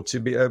people to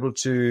be able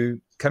to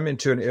come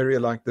into an area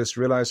like this,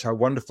 realize how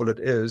wonderful it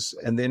is,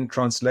 and then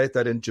translate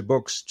that into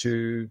books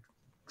to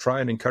try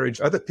and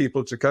encourage other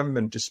people to come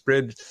and to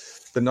spread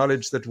the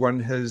knowledge that one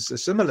has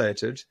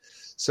assimilated.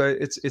 So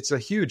it's a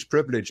huge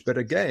privilege. But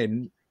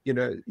again,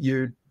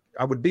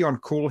 I would be on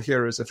call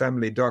here as a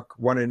family doc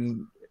 1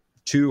 in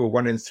 2 or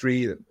 1 in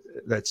 3.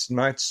 That's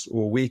nights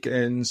or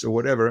weekends or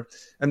whatever.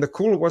 And the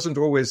call wasn't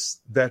always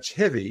that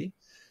heavy,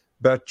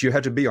 but you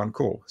had to be on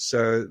call.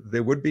 So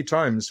there would be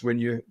times when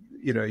you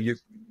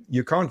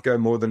can't go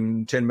more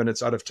than 10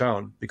 minutes out of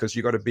town because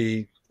you got to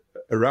be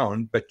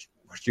around, but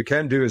what you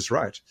can do is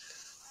write.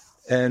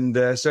 And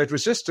so it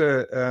was just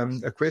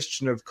a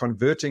question of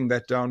converting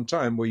that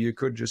downtime where you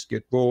could just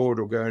get bored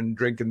or go and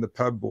drink in the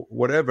pub or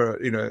whatever,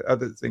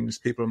 other things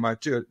people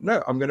might do.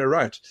 No, I'm going to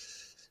write.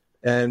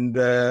 And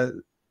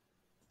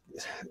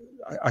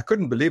I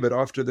couldn't believe it.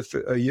 After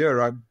a year,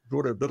 I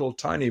brought a little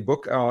tiny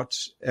book out,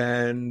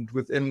 and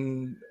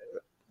within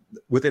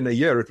a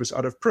year, it was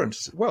out of print. I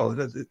said, well,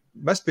 it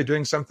must be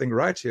doing something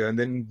right here. And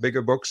then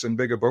bigger books. And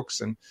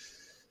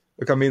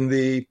look, I mean,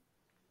 the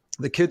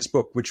kids'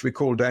 book, which we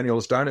call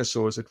Daniel's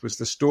Dinosaurs, it was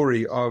the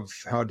story of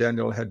how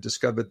Daniel had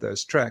discovered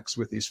those tracks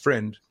with his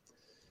friend.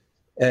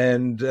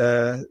 And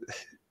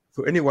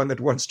for anyone that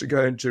wants to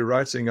go into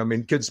writing, I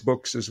mean, kids'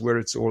 books is where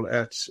it's all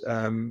at.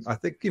 I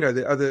think,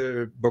 the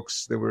other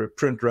books, there were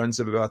print runs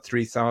of about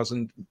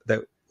 3,000.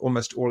 They're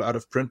almost all out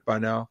of print by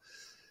now.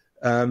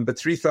 But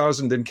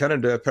 3,000 in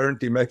Canada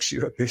apparently makes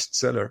you a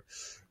bestseller,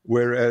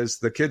 whereas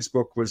the kids'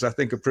 book was, I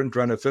think, a print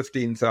run of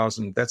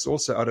 15,000. That's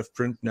also out of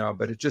print now,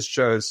 but it just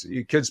shows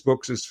kids'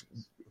 books is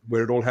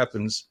where it all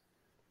happens.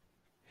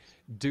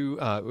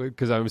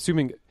 Because I'm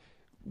assuming...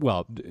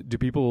 Well,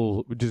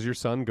 does your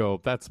son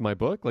go, that's my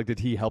book? Like, did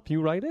he help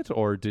you write it,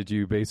 or did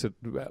you get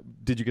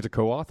to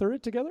co-author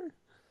it together?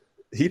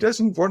 He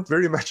doesn't want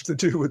very much to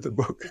do with the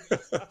book.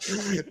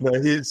 No,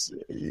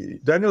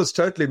 Daniel's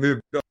totally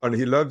moved on.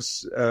 He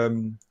loves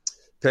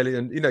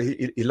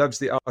paleo, he loves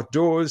the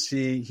outdoors.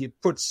 He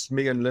puts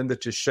me and Linda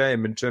to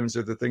shame in terms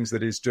of the things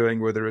that he's doing,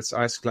 whether it's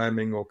ice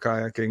climbing or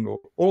kayaking or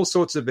all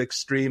sorts of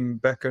extreme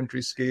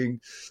backcountry skiing.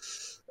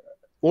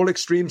 All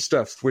extreme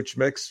stuff, which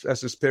makes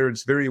us as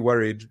parents very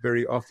worried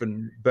very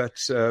often. But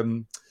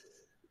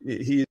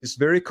he is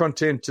very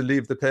content to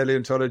leave the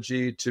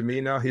paleontology to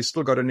me now. He's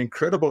still got an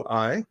incredible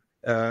eye,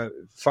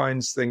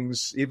 finds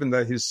things, even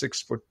though he's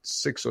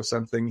 6'6" or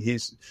something.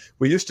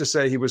 We used to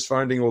say he was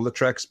finding all the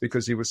tracks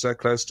because he was so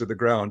close to the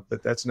ground,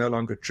 but that's no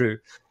longer true.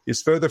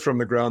 He's further from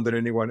the ground than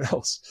anyone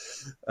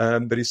else.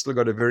 But he's still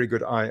got a very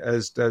good eye,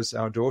 as does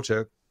our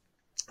daughter.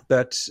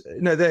 But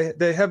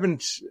they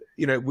haven't.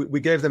 We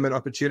gave them an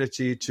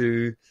opportunity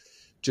to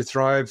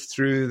thrive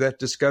through that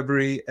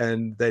discovery,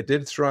 and they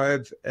did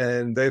thrive,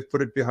 and they've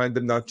put it behind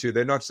them now too.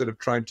 They're not sort of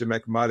trying to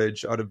make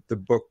mileage out of the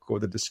book or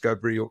the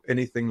discovery or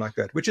anything like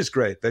that, which is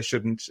great. They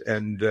shouldn't,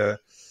 and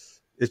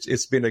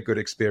it's been a good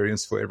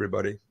experience for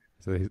everybody.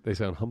 So they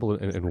sound humble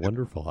and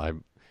wonderful.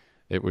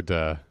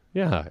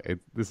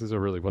 This is a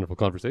really wonderful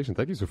conversation.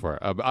 Thank you so far.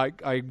 I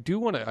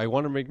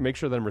want to make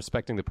sure that I'm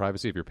respecting the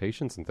privacy of your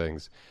patients and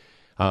things.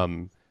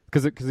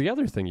 Because the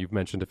other thing you've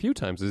mentioned a few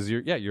times is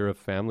you're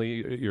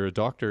a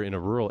doctor in a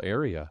rural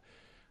area,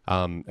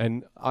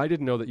 and I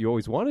didn't know that you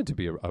always wanted to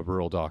be a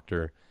rural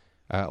doctor.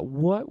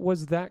 What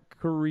was that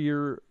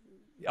career?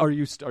 Are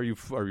you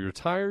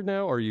retired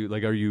now? Are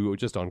you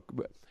just on?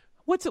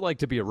 What's it like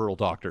to be a rural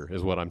doctor?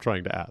 Is what I'm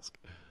trying to ask.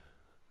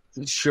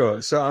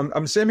 Sure. So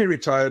I'm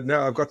semi-retired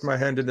now. I've got my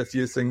hand in a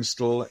few things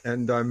still,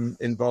 and I'm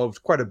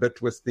involved quite a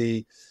bit with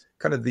the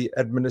kind of the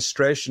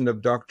administration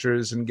of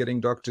doctors and getting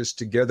doctors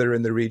together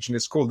in the region.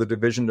 It's called the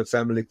Division of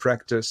Family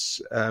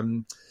Practice.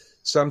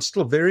 So I'm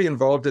still very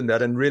involved in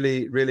that and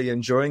really, really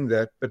enjoying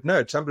that. But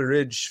no, Tumbler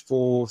Ridge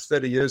for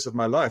 30 years of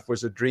my life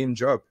was a dream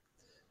job.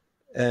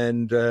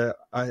 And for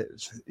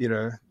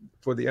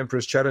the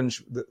Emperor's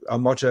Challenge, our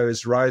motto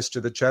is rise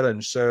to the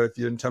challenge. So if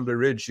you're in Tumbler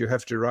Ridge, you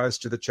have to rise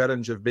to the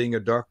challenge of being a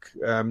doc,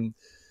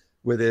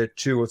 where there are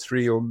 2 or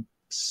 3 or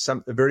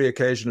very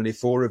occasionally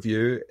 4 of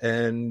you,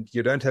 and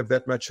you don't have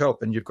that much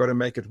help, and you've got to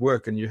make it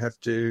work, and you have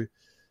to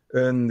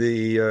earn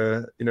the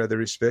the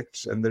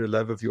respect and the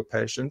love of your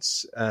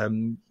patients,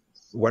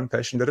 one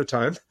patient at a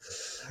time.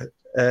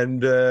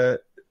 And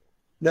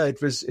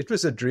it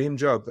was a dream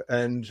job,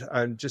 and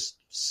I'm just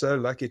so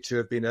lucky to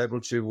have been able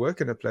to work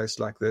in a place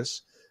like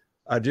this.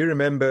 I do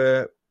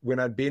remember when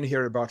I'd been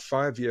here about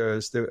 5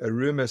 years, a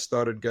rumor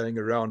started going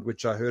around,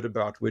 which I heard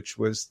about, which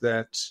was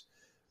that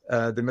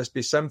there must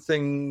be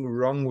something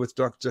wrong with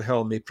Dr.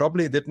 Helm. He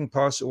probably didn't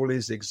pass all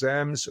his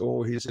exams,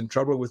 or he's in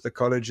trouble with the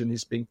college and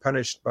he's being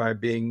punished by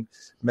being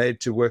made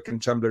to work in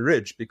Tumbler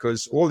Ridge,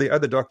 because all the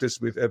other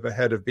doctors we've ever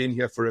had have been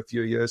here for a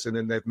few years and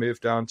then they've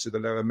moved down to the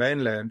lower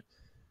mainland.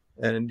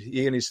 And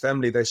he and his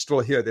family, they're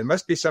still here. There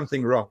must be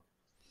something wrong.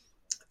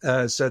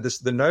 So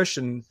the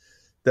notion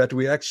that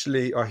we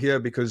actually are here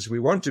because we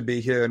want to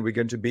be here and we're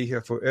going to be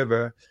here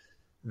forever,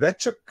 that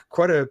took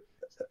quite a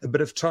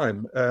bit of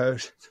time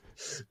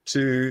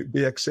to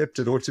be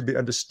accepted or to be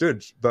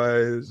understood by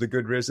the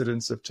good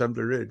residents of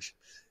Tumbler Ridge.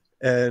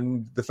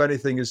 And the funny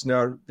thing is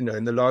now,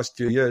 in the last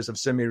few years, I'm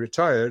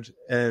semi-retired,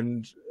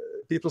 and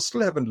people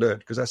still haven't learned,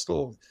 because I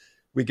still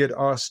we get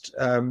asked,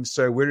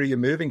 so where are you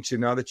moving to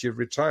now that you've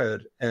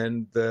retired?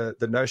 And the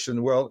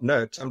notion, well,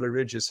 no, Tumbler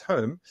Ridge is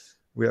home.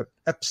 We have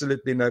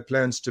absolutely no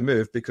plans to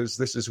move because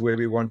this is where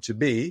we want to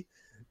be.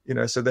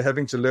 So they're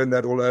having to learn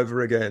that all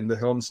over again. The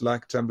Helms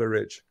like Tumbler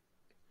Ridge.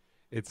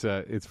 It's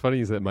funny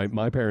is that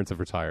my parents have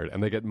retired,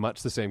 and they get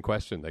much the same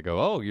question. They go,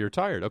 "Oh, you're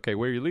tired. Okay,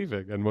 where are you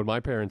leaving?" And when my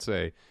parents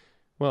say,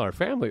 "Well, our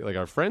family, like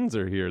our friends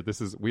are here.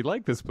 We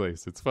like this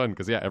place. It's fun,"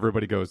 because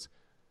everybody goes,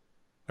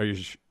 Are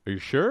you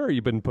sure?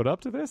 You've been put up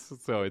to this?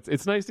 So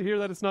it's nice to hear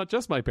that it's not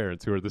just my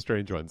parents who are the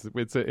strange ones.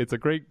 It's a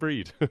great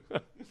breed.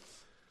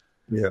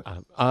 Yeah.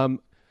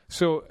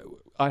 So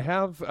I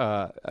have.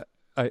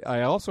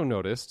 I also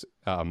noticed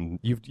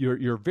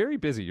you're very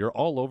busy. You're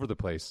all over the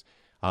place.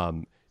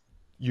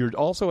 You're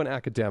also an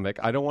academic.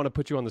 I don't want to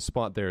put you on the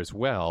spot there as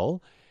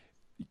well.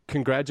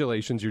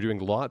 Congratulations, you're doing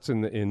lots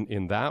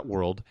in that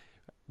world.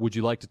 Would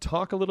you like to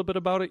talk a little bit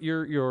about it,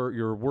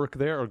 your work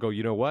there, or go,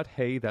 you know what?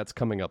 Hey, that's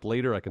coming up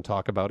later. I can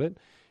talk about it.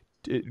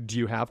 Do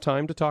you have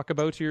time to talk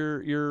about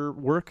your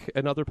work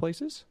in other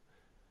places?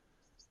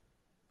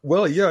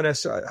 Well, yeah.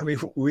 I mean,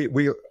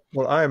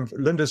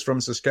 Linda's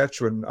from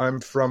Saskatchewan. I'm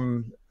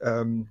from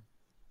the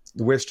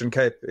Western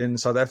Cape in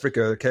South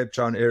Africa, the Cape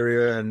Town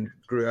area, and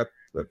grew up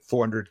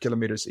 400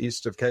 kilometers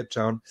east of Cape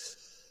Town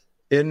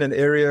in an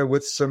area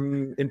with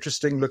some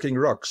interesting looking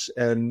rocks.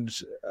 And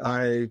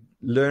I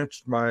learned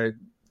my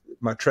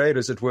trade,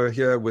 as it were,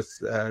 here with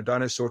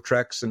dinosaur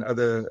tracks and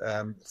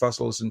other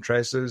fossils and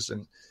traces.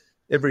 And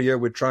every year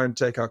we try and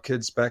take our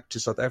kids back to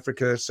South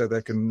Africa so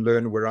they can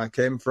learn where I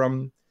came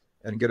from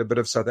and get a bit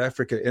of South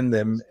Africa in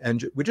them.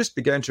 And we just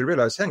began to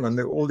realize, hang on,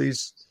 there are all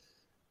these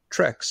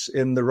tracks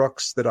in the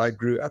rocks that I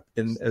grew up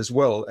in as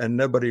well, and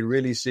nobody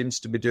really seems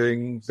to be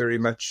doing very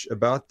much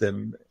about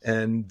them.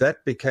 And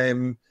that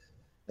became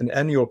an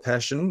annual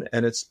passion,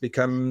 and it's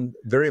become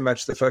very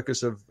much the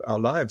focus of our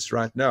lives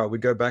right now. We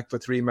go back for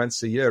 3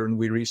 months a year and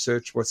we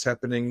research what's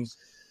happening.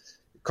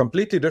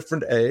 Completely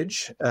different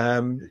age.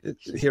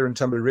 Here in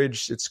Tumbler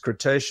Ridge, it's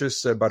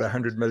Cretaceous, so about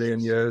 100 million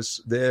years.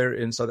 There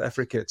in South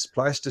Africa, it's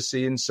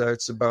Pleistocene, so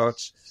it's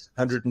about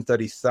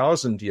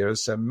 130,000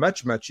 years, so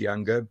much, much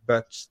younger.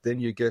 But then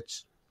you get,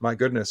 my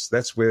goodness,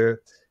 that's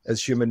where,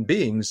 as human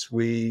beings,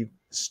 we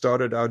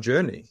started our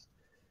journey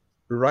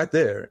right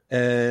there.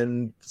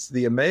 And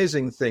the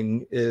amazing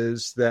thing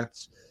is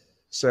that,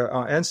 so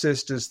our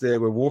ancestors there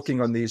were walking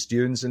on these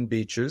dunes and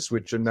beaches,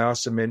 which are now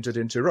cemented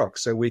into rock.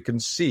 So we can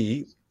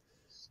see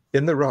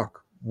in the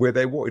rock where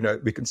they walk,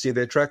 we can see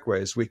their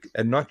trackways.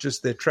 And not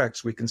just their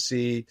tracks, we can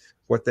see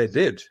what they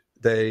did.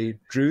 They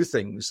drew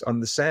things on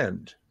the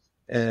sand.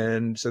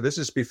 And so this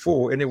is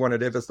before anyone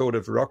had ever thought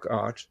of rock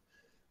art.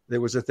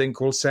 There was a thing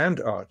called sand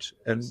art,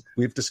 and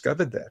we've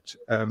discovered that.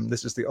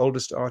 This is the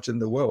oldest art in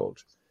the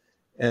world.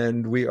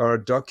 And we are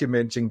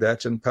documenting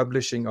that and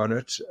publishing on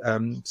it.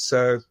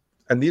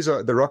 And these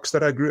are the rocks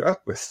that I grew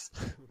up with,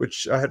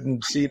 which I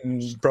hadn't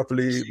seen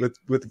properly with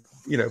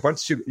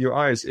once your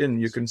eyes in,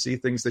 you can see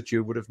things that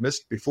you would have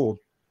missed before.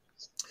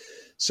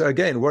 So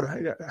again,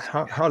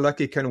 how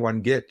lucky can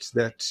one get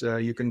that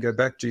you can go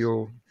back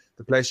to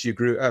the place you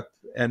grew up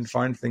and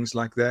find things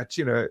like that?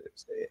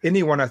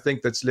 Anyone I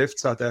think that's left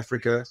South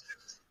Africa,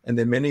 and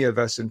there are many of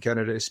us in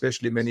Canada,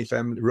 especially many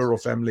rural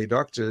family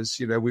doctors,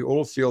 we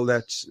all feel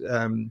that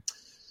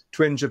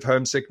twinge of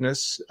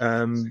homesickness.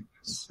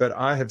 But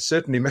I have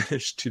certainly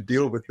managed to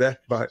deal with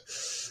that by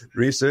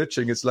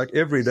researching. It's like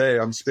every day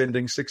I'm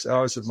spending 6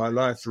 hours of my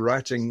life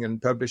writing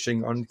and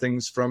publishing on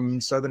things from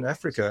Southern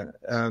Africa.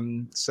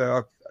 So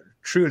I've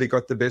truly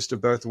got the best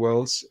of both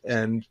worlds.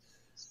 And,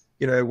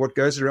 what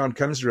goes around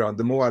comes around.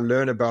 The more I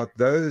learn about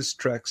those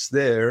tracks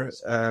there,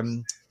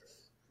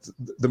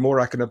 the more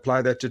I can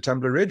apply that to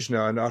Tumbler Ridge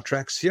now and our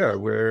tracks here,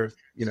 where,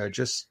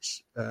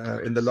 just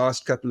in the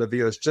last couple of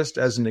years, just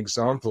as an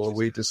example,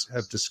 we just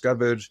have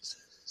discovered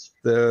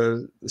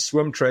the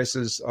swim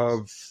traces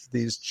of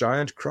these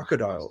giant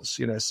crocodiles.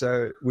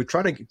 So we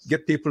try to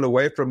get people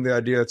away from the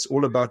idea it's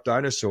all about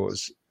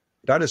dinosaurs.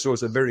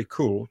 Dinosaurs are very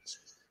cool,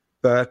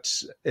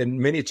 but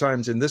many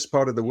times in this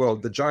part of the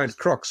world, the giant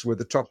crocs were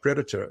the top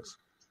predators.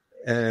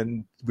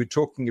 And we're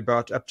talking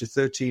about up to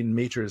 13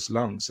 meters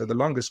long. So the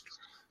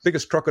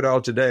biggest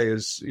crocodile today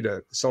is,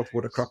 the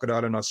saltwater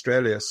crocodile in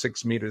Australia,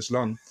 6 meters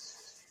long.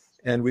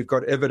 And we've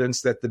got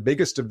evidence that the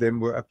biggest of them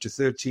were up to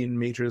 13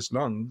 meters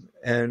long.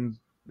 And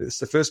it's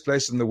the first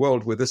place in the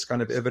world where this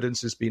kind of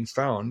evidence has been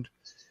found.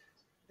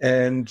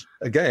 And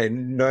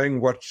again, knowing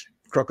what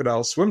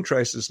crocodile swim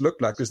traces look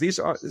like,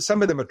 because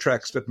some of them are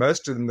tracks, but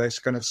most of them, they're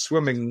kind of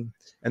swimming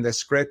and they're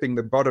scraping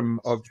the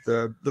bottom of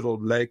the little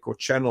lake or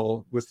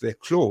channel with their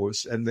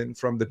claws. And then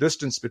from the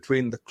distance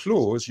between the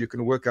claws, you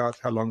can work out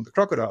how long the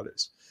crocodile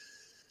is.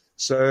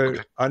 So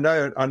okay. I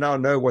now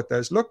know what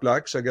those look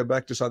like. So I go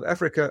back to South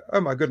Africa.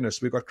 Oh my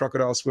goodness, we've got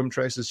crocodile swim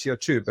traces here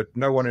too, but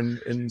no one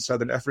in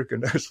Southern Africa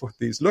knows what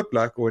these look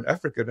like, or in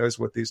Africa knows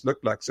what these look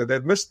like. So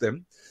they've missed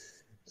them.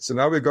 So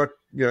now we've got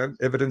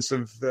evidence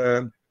of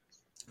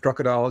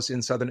crocodiles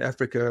in Southern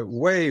Africa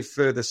way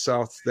further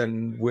south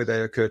than where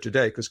they occur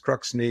today, because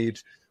crocs need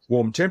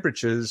warm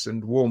temperatures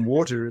and warm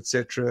water,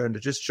 etc. And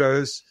it just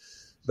shows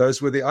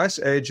those were the ice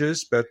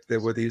ages, but there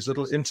were these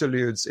little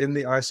interludes in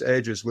the ice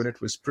ages when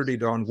it was pretty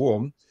darn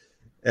warm.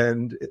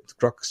 And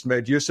crocs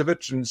made use of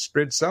it and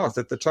spread south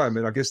at the time.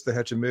 And I guess they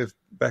had to move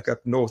back up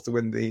north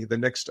when the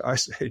next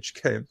ice age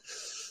came.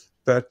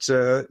 But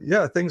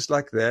things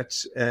like that.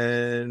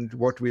 And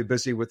what we're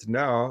busy with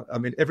now, I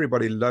mean,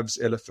 everybody loves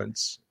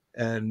elephants.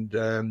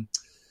 And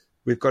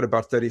we've got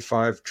about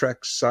 35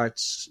 track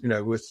sites,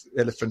 with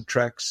elephant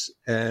tracks.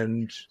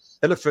 And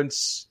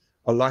elephants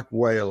are like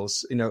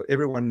whales.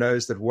 Everyone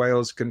knows that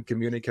whales can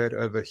communicate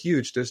over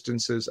huge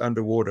distances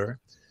underwater.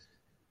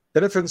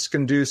 Elephants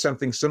can do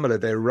something similar.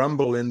 They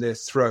rumble in their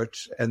throat,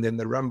 and then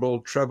the rumble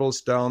travels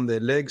down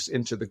their legs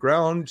into the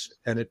ground,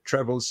 and it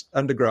travels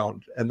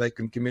underground. And they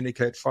can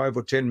communicate 5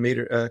 or 10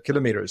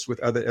 kilometers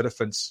with other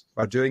elephants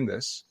by doing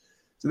this.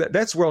 So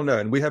that's well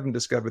known. We haven't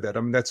discovered that.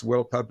 I mean, that's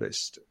well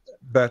published.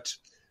 But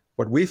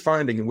what we're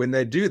finding, when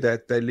they do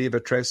that, they leave a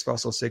trace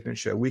fossil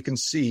signature. We can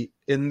see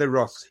in the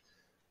rock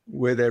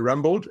where they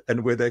rumbled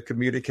and where they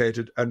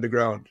communicated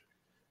underground.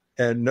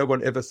 And no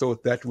one ever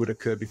thought that would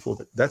occur before.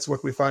 That's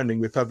what we're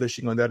finding. We're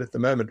publishing on that at the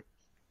moment.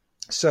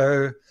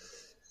 So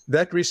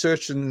that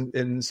research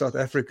in South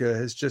Africa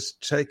has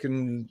just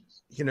taken,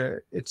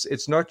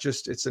 it's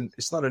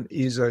not an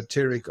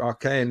esoteric,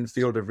 arcane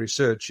field of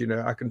research.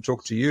 I can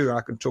talk to you,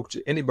 I can talk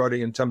to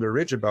anybody in Tumbler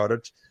Ridge about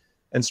it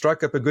and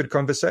strike up a good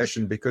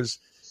conversation because,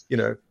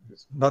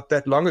 not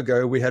that long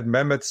ago, we had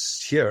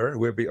mammoths here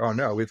where we are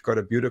now. We've got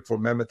a beautiful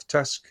mammoth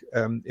tusk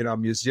in our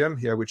museum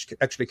here, which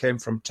actually came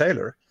from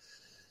Taylor.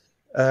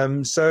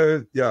 Elephants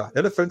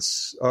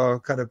are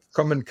kind of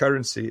common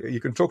currency.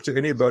 You can talk to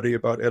anybody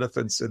about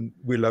elephants and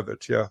we love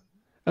it. Yeah.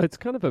 It's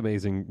kind of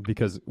amazing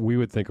because we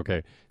would think,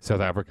 okay,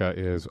 South Africa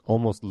is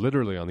almost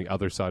literally on the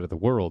other side of the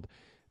world,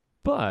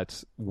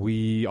 but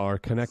we are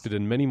connected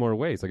in many more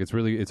ways. Like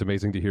it's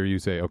amazing to hear you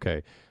say,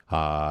 okay,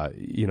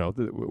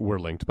 we're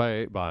linked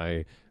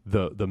by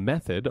the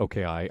method.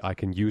 Okay, I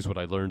can use what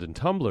I learned in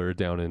Tumblr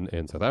down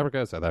in South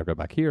Africa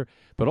back here.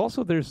 But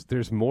also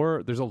there's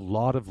a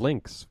lot of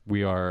links.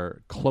 We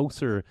are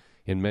closer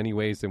in many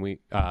ways than we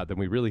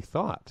really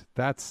thought.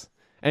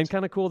 And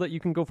kind of cool that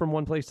you can go from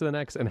one place to the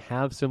next and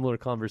have similar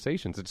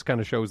conversations. It just kind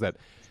of shows that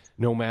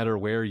no matter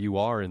where you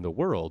are in the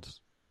world,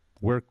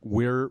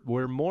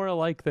 we're more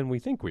alike than we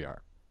think we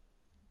are.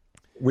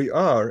 We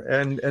are,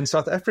 and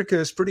South Africa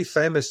is pretty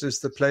famous as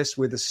the place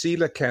where the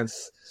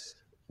coelacanth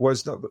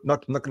was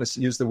not going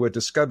to use the word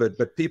discovered,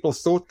 but people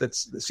thought that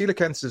the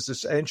coelacanth is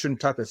this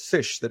ancient type of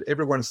fish that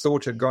everyone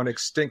thought had gone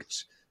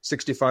extinct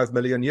 65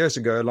 million years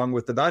ago, along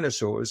with the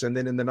dinosaurs. And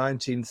then in the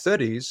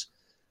 1930s,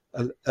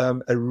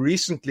 a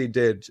recently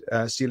dead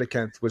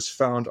coelacanth was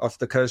found off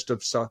the coast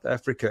of South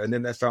Africa, and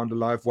then they found a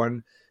live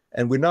one.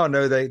 And we now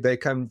know they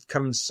come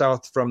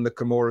south from the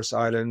Comoros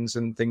Islands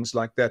and things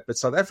like that. But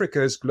South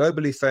Africa is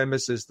globally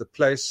famous as the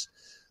place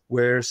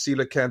where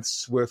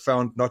coelacanths were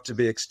found not to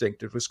be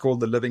extinct. It was called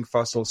the living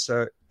fossil.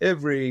 So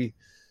every,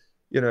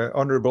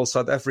 honorable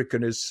South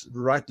African is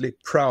rightly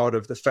proud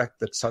of the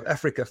fact that South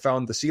Africa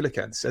found the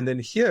coelacanths. And then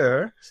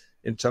here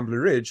in Tumbler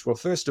Ridge, well,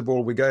 first of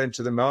all, we go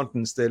into the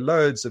mountains. There are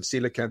loads of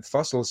coelacanth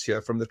fossils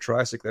here from the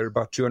Triassic. They're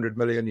about 200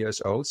 million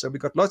years old. So we've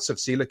got lots of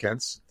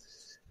coelacanths.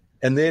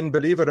 And then,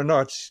 believe it or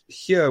not,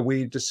 here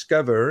we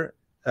discover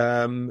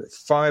 5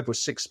 or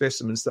 6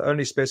 specimens, the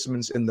only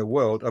specimens in the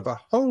world of a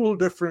whole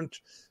different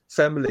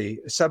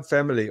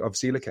subfamily of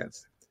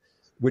coelacanth,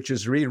 which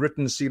has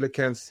rewritten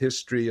coelacanth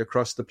history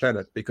across the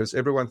planet because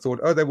everyone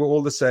thought, they were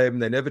all the same,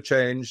 they never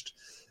changed.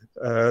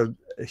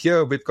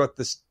 Here we've got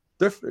this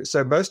different,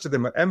 so most of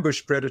them are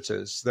ambush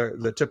predators,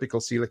 the typical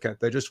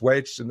coelacanth. They just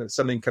wait and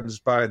something comes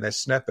by and they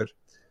snap it.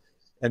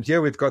 And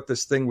here we've got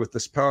this thing with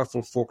this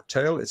powerful forked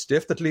tail. It's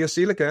definitely a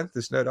coelacanth.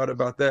 There's no doubt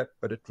about that.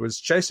 But it was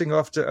chasing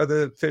after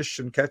other fish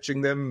and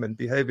catching them and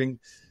behaving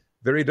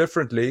very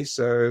differently.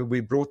 So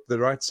we brought the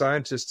right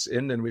scientists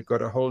in and we've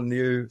got a whole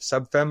new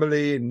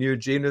subfamily, new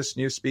genus,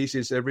 new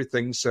species,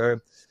 everything.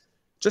 So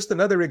just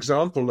another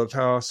example of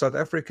how South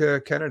Africa,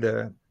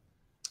 Canada,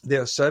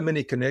 there are so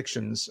many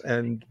connections.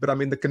 But I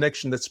mean, the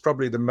connection that's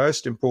probably the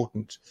most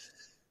important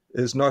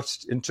is not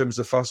in terms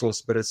of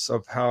fossils, but it's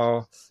of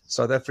how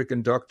South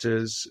African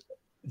doctors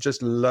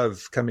just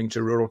love coming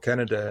to rural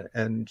Canada.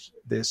 And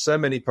there's so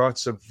many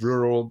parts of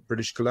rural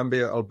British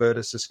Columbia,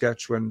 Alberta,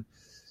 Saskatchewan,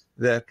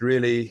 that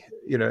really,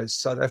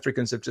 South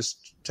Africans have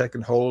just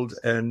taken hold.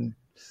 And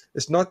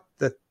it's not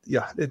that,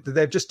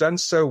 they've just done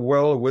so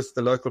well with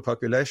the local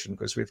population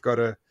because we've got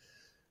a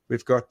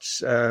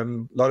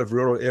lot of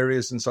rural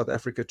areas in South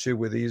Africa too,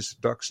 where these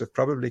docs have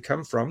probably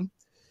come from.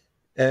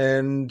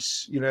 And,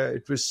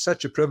 it was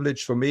such a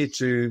privilege for me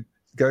to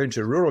go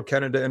into rural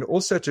Canada and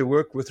also to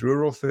work with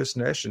rural First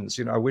Nations.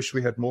 I wish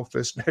we had more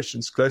First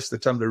Nations close to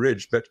Tumbler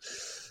Ridge, but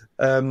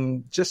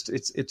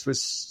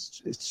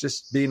it's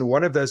just been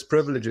one of those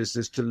privileges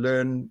is to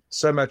learn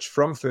so much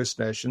from First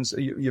Nations.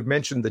 You've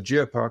mentioned the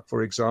geopark,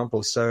 for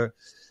example. So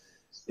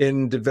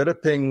in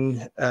developing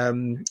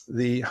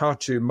the how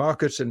to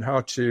market and how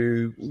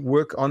to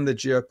work on the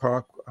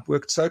geopark. I've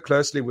worked so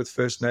closely with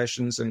First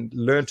Nations and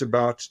learnt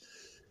about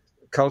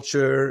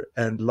culture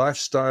and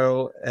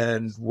lifestyle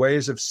and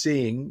ways of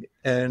seeing,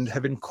 and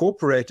have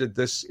incorporated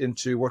this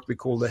into what we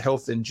call the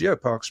Health in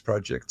Geoparks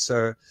project.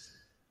 So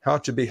how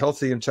to be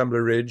healthy in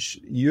Tumbler Ridge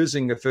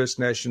using a First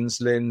Nations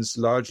lens,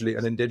 largely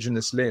an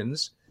Indigenous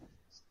lens.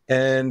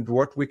 And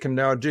what we can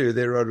now do,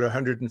 there are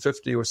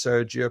 150 or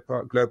so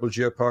global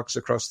geoparks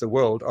across the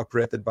world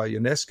operated by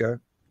UNESCO.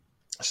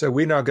 So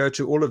we now go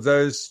to all of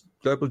those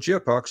global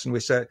geoparks and we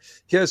say,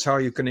 here's how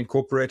you can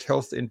incorporate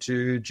health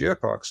into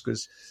geoparks.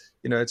 Because,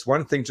 it's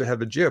one thing to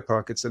have a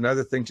geopark. It's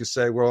another thing to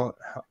say, well,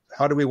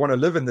 how do we want to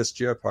live in this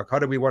geopark? How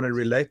do we want to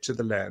relate to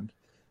the land?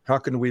 How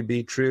can we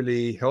be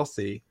truly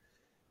healthy?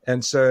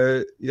 And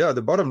so,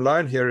 the bottom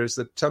line here is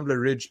that Tumbler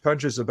Ridge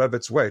punches above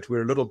its weight.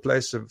 We're a little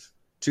place of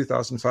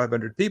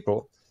 2,500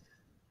 people.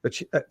 But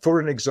for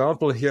an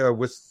example here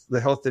with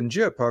the Health in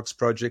Geoparks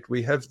project,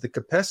 we have the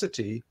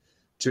capacity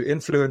to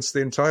influence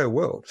the entire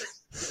world,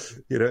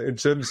 in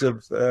terms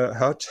of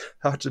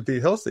how to be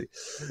healthy.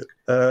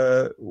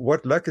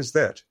 What luck is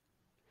that?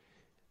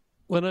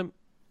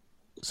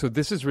 So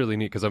this is really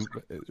neat, because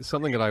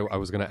something that I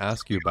was going to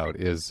ask you about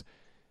is,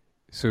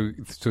 so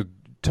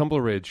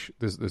Tumbler Ridge,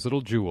 this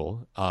little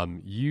jewel,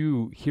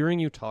 hearing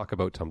you talk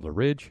about Tumbler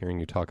Ridge, hearing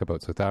you talk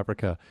about South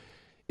Africa,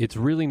 it's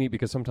really neat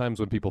because sometimes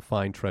when people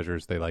find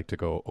treasures, they like to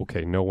go,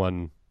 okay,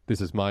 this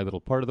is my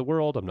little part of the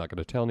world. I'm not going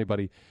to tell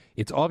anybody.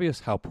 It's obvious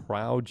how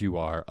proud you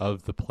are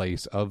of the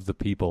place, of the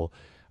people,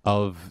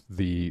 of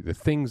the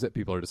things that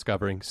people are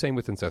discovering. Same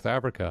within South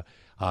Africa.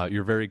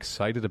 You're very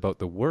excited about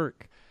the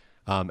work.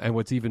 And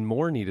what's even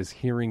more neat is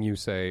hearing you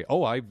say,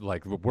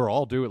 we're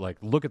all doing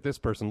it. Look at this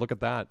person, look at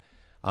that.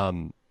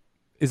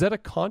 Is that a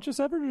conscious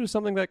effort or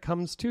something that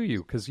comes to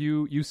you? Because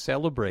you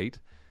celebrate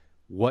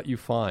what you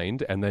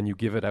find and then you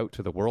give it out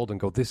to the world and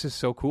go, this is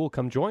so cool,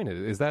 come join it.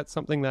 Is that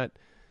something that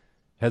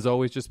has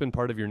always just been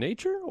part of your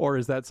nature? Or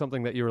is that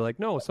something that you were like,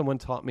 no, someone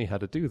taught me how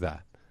to do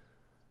that?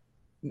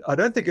 I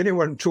don't think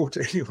anyone taught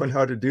anyone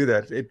how to do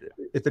that.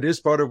 If it is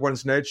part of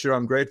one's nature,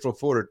 I'm grateful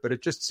for it, but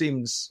it just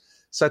seems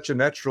such a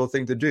natural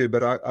thing to do.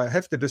 But I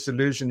have to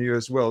disillusion you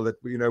as well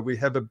that, we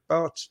have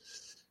about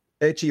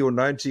 80 or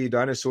 90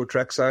 dinosaur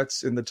track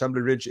sites in the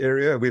Tumbler Ridge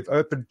area. We've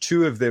opened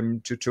 2 of them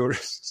to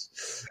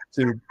tourists,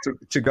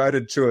 to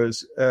guided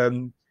tours.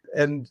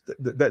 And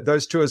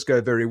those tours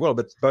go very well,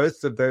 but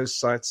both of those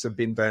sites have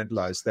been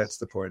vandalized. That's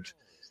the point.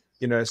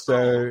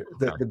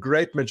 The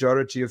great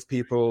majority of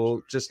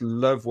people just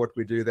love what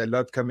we do. They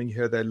love coming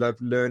here. They love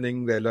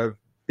learning. They love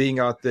being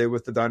out there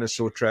with the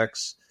dinosaur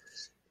tracks.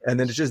 And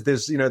then it's just,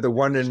 there's, the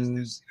 1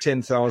 in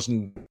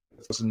 10,000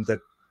 that,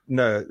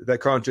 no, they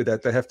can't do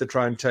that. They have to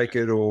try and take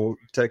it, or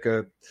take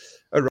a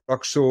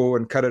rock saw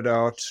and cut it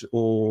out,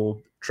 or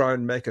try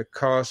and make a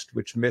cast,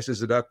 which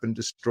messes it up and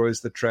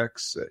destroys the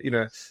tracks.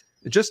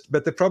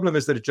 But the problem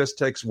is that it just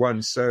takes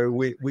one. So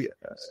we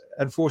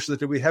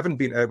unfortunately, we haven't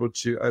been able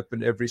to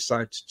open every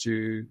site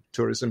to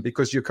tourism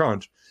because you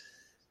can't.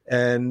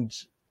 And,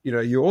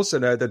 you also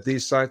know that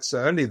these sites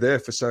are only there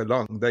for so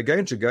long. They're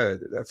going to go.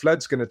 A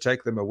flood's going to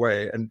take them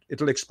away and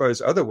it'll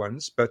expose other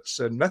ones, but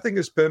nothing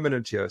is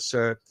permanent here.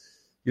 So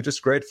you're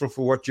just grateful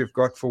for what you've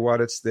got for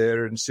while it's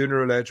there. And sooner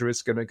or later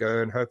it's going to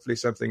go, and hopefully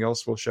something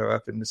else will show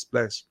up in this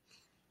place.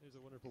 There's a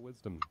wonderful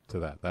wisdom to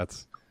that.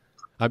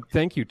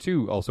 Thank you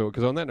too. Also,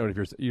 because on that note,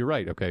 if you're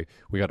right. Okay,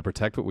 we got to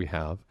protect what we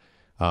have.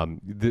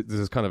 This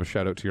is kind of a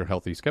shout out to your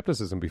healthy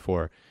skepticism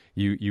before.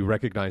 You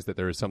recognize that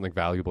there is something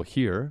valuable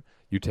here.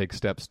 You take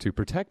steps to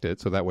protect it,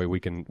 so that way we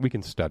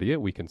can study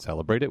it, we can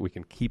celebrate it, we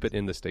can keep it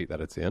in the state that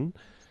it's in.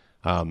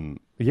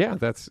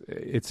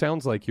 It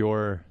sounds like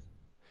you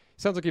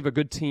have a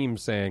good team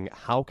saying,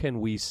 how can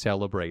we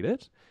celebrate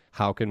it?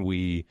 How can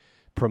we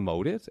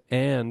promote it?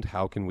 And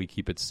how can we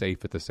keep it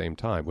safe at the same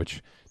time?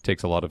 Which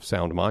takes a lot of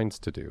sound minds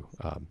to do.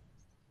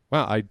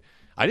 I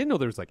didn't know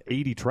there's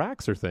 80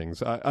 tracks or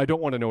things. I don't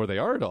want to know where they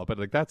are at all, but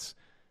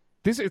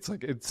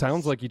it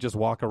sounds like you just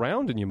walk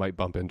around and you might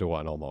bump into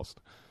one almost.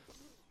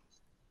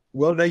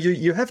 Well, no,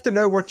 you have to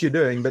know what you're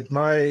doing. But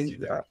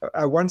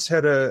I once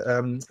had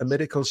a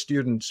medical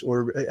student,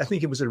 or I think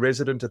he was a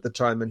resident at the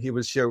time, and he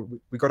was here.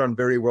 We got on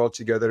very well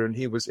together, and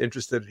he was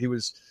interested. He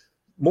was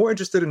more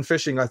interested in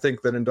fishing, I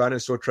think, than in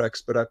dinosaur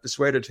tracks. But I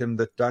persuaded him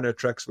that dino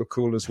tracks were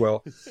cool as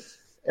well.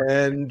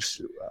 And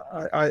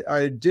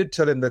I did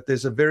tell him that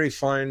there's a very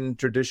fine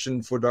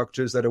tradition for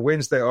doctors that a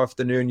Wednesday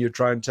afternoon you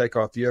try and take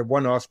off. You have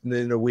one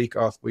afternoon a week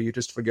off where you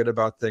just forget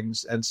about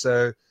things. And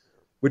so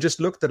we just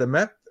looked at a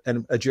map,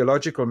 and a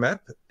geological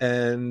map,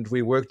 and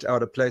we worked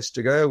out a place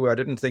to go where I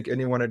didn't think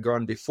anyone had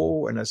gone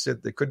before. And I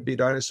said there could be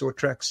dinosaur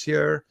tracks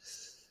here.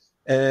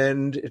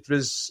 And it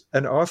was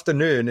an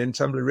afternoon in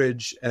Tumbler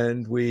Ridge,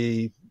 and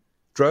we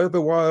drove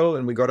a while,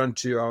 and we got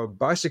onto our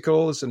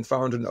bicycles and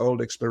found an old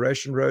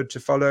exploration road to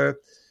follow,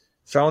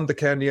 found the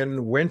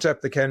canyon, went up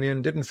the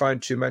canyon, didn't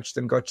find too much,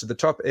 then got to the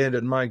top end,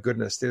 and my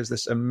goodness, there's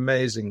this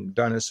amazing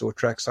dinosaur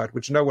track site,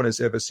 which no one has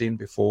ever seen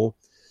before.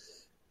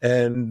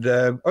 And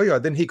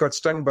then he got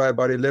stung by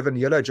about 11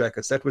 yellow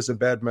jackets. That was a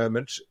bad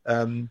moment.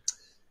 And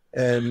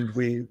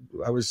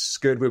I was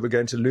scared we were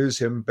going to lose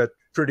him. But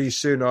pretty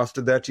soon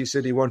after that, he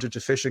said he wanted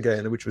to fish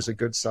again, which was a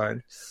good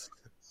sign.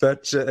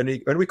 But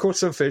and we caught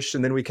some fish,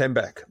 and then we came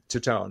back to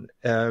town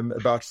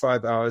about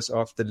 5 hours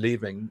after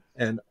leaving.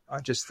 And I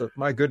just thought,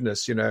 my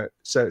goodness,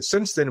 So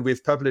since then,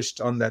 we've published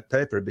on that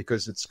paper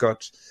because it's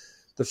got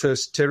the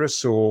first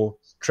pterosaur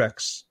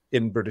tracks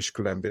in British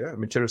Columbia. I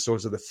mean,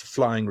 pterosaurs are the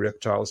flying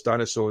reptiles.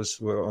 Dinosaurs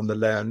were on the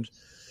land.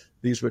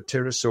 These were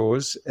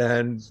pterosaurs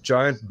and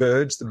giant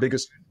birds, the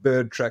biggest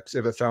bird tracks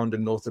ever found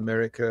in North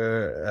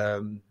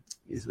America,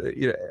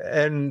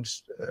 and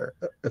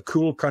a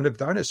cool kind of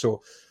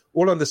dinosaur,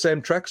 all on the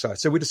same track site.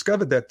 So we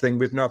discovered that thing.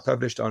 We've now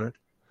published on it.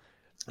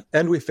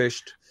 And we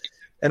fished,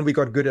 and we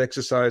got good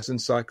exercise and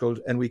cycled,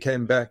 and we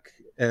came back,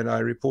 and I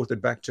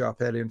reported back to our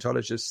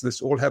paleontologists.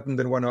 This all happened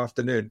in one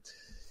afternoon.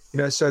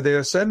 So there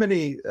are so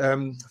many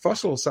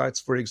fossil sites,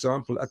 for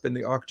example, up in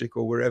the Arctic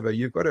or wherever.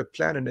 You've got to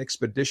plan an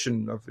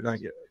expedition of,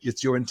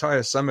 it's your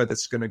entire summer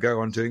that's going to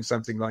go on doing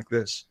something like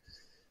this.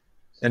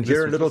 And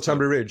here in Little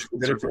Tumbler Ridge,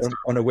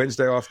 on a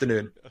Wednesday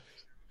afternoon.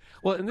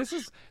 Well, and this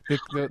is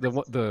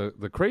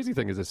the crazy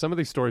thing is that some of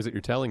these stories that you're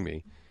telling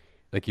me,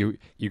 like you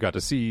got to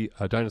see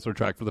a dinosaur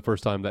track for the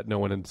first time that no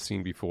one had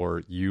seen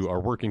before. You are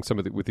working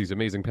with these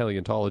amazing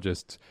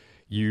paleontologists.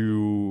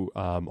 You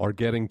are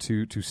getting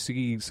to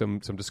see some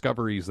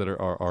discoveries that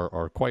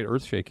are quite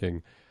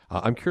earth-shaking.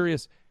 I'm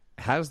curious,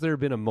 has there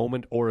been a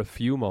moment or a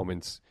few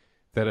moments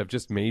that have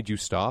just made you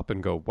stop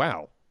and go,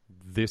 wow,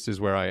 this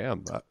is where I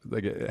am?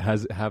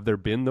 Have there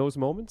been those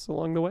moments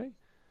along the way?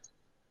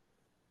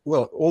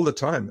 Well, all the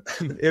time.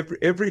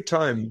 Every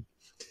time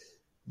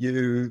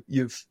you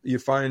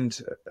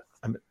find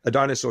a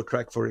dinosaur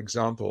track, for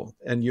example,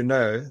 and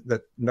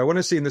that no one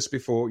has seen this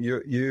before.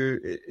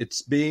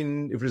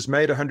 It was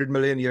made 100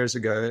 million years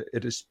ago.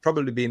 It has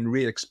probably been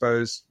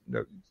re-exposed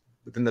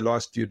within the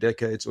last few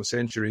decades or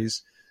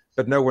centuries,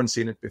 but no one's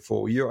seen it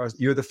before.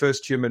 You're the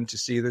first human to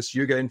see this.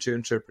 You're going to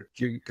interpret.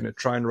 You're going to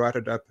try and write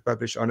it up,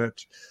 publish on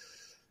it.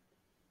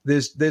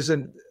 There's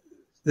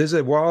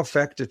a wow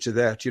factor to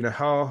that.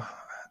 How.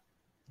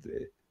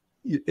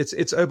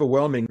 It's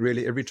overwhelming,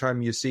 really, every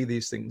time you see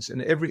these things.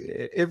 And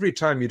every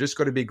time you just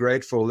got to be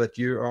grateful that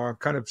you are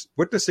kind of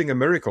witnessing a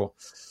miracle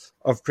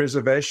of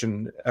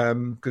preservation.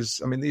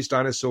 Because, these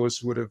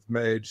dinosaurs would have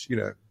made,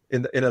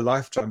 in a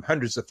lifetime,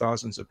 hundreds of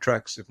thousands of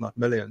tracks, if not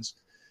millions.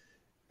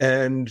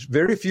 And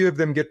very few of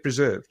them get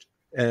preserved.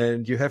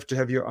 And you have to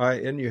have your eye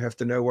in, you have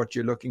to know what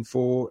you're looking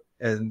for.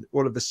 And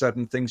all of a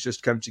sudden, things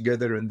just come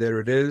together, and there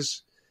it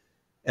is.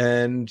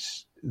 And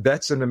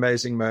that's an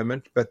amazing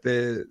moment. But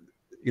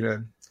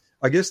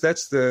I guess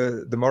that's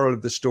the moral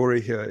of the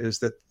story here, is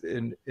that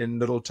in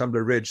Little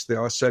Tumbler Ridge, there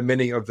are so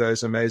many of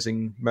those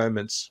amazing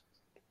moments.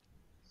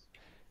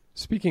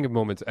 Speaking of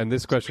moments, and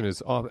this question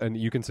is off, and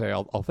you can say,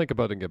 I'll think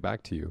about it and get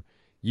back to you.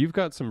 You've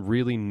got some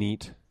really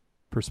neat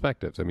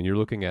perspectives. You're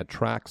looking at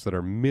tracks that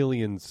are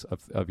millions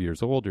of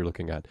years old. You're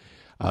looking at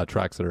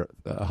tracks that are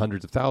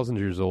hundreds of thousands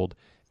of years old.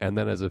 And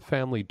then as a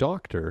family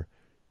doctor,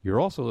 you're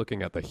also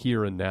looking at the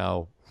here and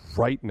now,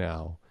 right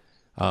now.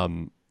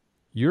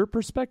 Your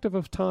perspective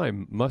of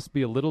time must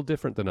be a little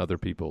different than other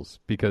people's,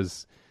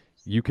 because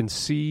you can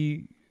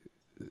see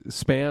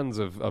spans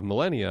of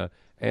millennia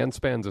and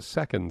spans of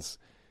seconds.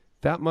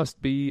 That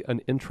must be an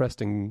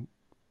interesting...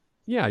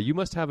 Yeah, you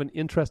must have an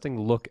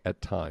interesting look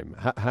at time.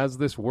 Has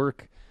this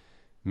work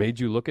made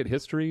you look at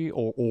history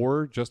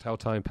or just how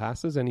time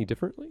passes any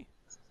differently?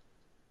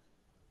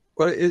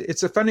 Well,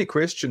 it's a funny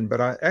question,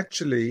 but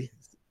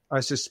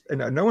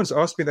no one's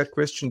asked me that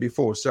question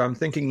before, so I'm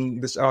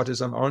thinking this out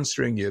as I'm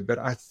answering you. But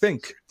I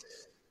think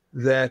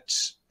that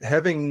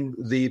having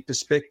the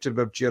perspective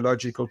of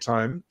geological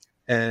time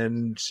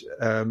and,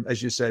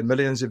 as you say,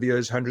 millions of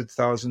years, hundreds of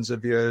thousands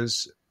of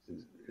years,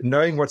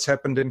 knowing what's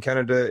happened in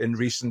Canada in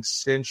recent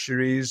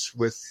centuries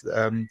with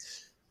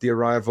the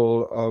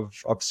arrival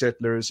of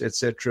settlers,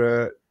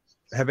 etc.,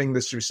 having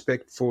this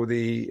respect for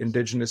the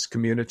Indigenous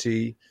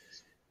community,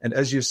 and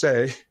as you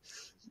say,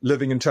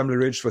 living in Tumbler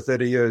Ridge for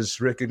 30 years,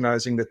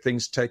 recognizing that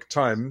things take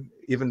time,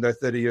 even though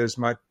 30 years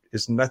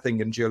is nothing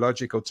in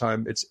geological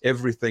time, it's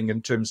everything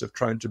in terms of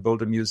trying to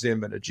build a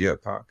museum and a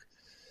geopark.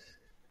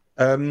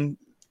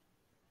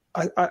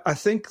 I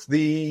think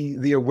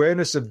the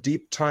awareness of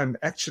deep time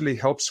actually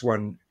helps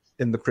one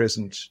in the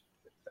present,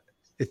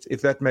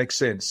 if that makes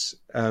sense.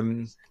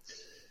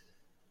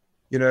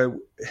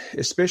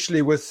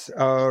 Especially with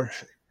our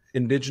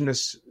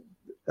Indigenous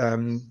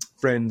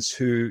friends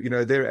who,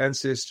 their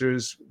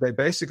ancestors, they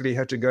basically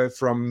had to go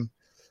from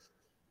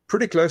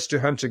pretty close to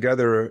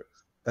hunter-gatherer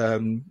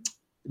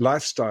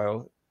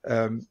lifestyle,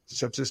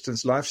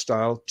 subsistence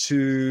lifestyle,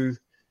 to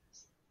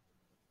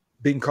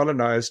being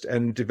colonized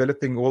and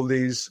developing all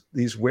these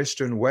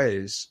Western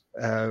ways,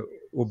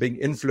 or being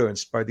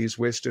influenced by these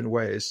Western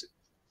ways,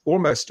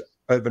 almost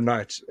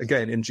overnight.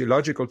 Again, in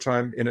geological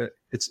time,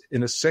 it's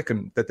in a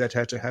second that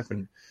had to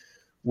happen.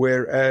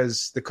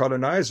 Whereas the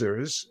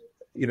colonizers,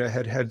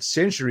 had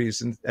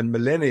centuries and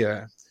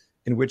millennia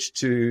in which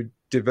to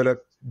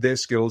develop their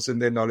skills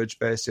and their knowledge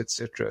base,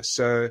 etc.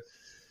 So,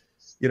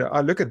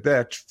 I look at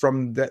that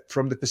from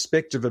the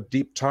perspective of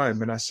deep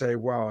time, and I say,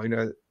 wow,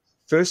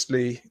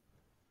 firstly,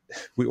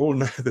 we all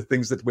know the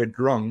things that went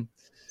wrong,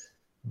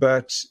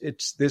 but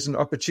there's an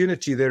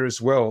opportunity there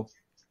as well,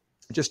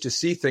 just to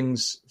see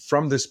things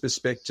from this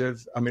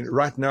perspective. I mean,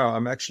 right now,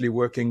 I'm actually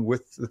working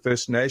with the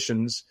First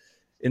Nations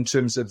in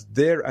terms of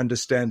their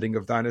understanding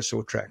of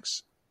dinosaur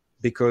tracks,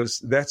 because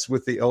that's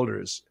with the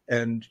elders,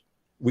 and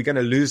we're going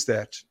to lose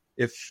that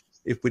if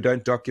we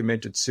don't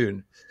document it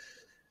soon.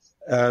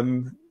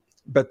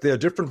 But there are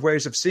different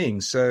ways of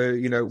seeing. So,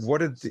 what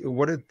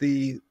did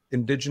the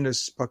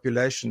indigenous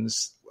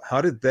populations,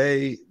 how did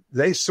they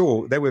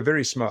saw, they were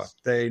very smart.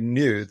 They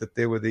knew that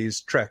there were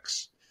these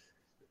tracks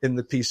in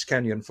the Peace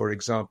Canyon, for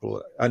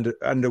example,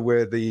 under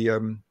where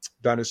the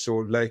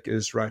dinosaur lake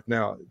is right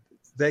now.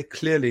 They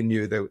clearly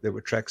knew there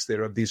were tracks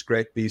there of these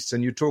great beasts.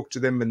 And you talk to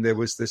them, and there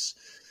was this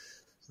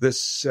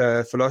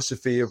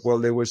philosophy of, well,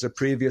 there was a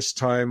previous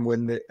time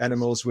when the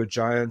animals were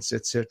giants,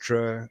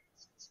 etc.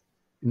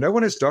 No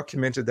one has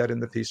documented that in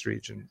the Peace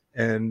region,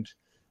 and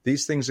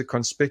these things are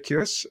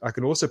conspicuous. I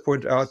can also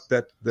point out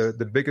that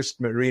the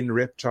biggest marine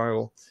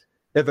reptile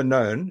ever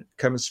known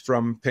comes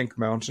from Pink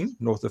Mountain,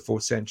 north of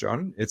Fort St.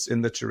 John. It's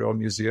in the Tyrrell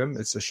Museum.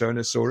 It's a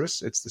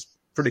Shonosaurus. It's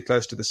pretty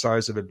close to the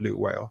size of a blue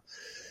whale.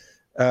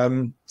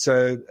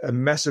 So a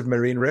massive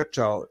marine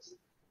reptile.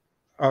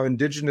 Our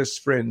indigenous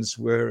friends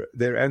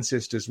their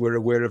ancestors were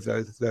aware of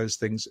those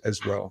things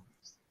as well.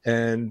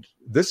 And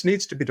this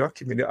needs to be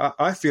documented.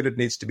 I feel it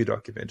needs to be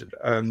documented.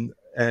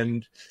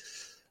 And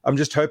I'm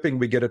just hoping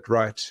we get it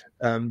right,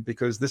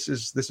 because this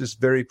is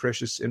very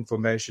precious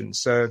information.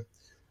 So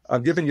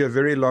I've given you a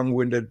very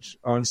long-winded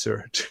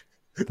answer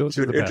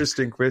to an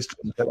interesting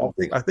question, but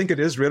I think it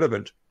is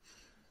relevant.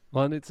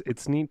 Well, and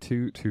it's neat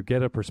to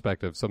get a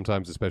perspective.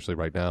 Sometimes, especially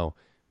right now,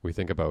 we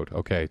think about,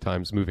 okay,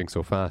 time's moving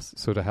so fast.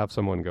 So to have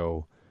someone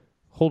go,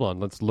 hold on,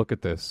 let's look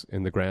at this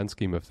in the grand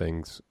scheme of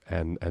things,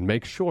 and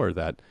make sure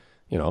that,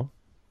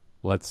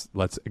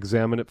 let's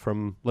examine it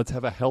let's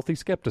have a healthy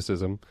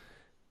skepticism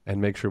and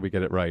make sure we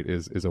get it right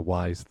is a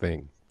wise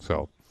thing.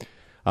 So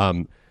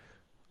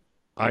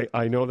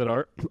I know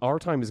that our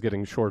time is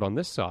getting short on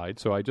this side,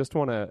 so I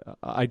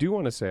do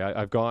want to say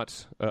I've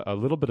got a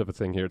little bit of a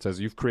thing here. It says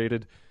you've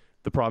created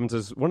the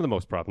province's, one of the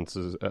most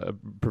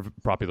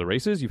popular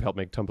races. You've helped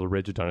make Tumbler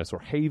Ridge a dinosaur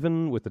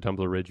haven with the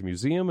Tumbler Ridge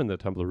Museum and the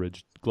Tumbler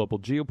Ridge Global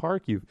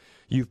Geopark.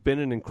 You've been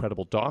an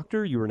incredible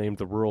doctor. You were named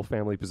the Rural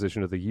Family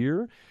Physician of the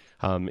Year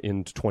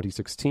in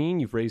 2016.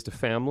 You've raised a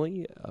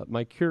family.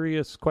 My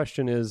curious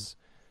question is,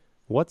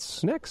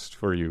 what's next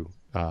for you,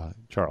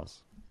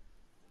 Charles?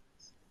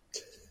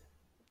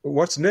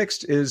 What's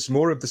next is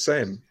more of the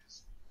same,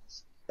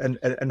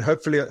 and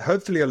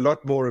hopefully a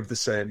lot more of the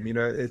same.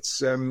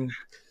 It's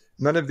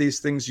none of these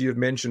things you've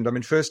mentioned. I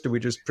mean, first, we're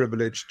just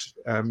privileged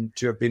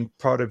to have been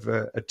part of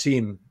a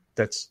team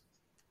that's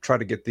tried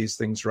to get these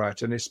things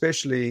right, and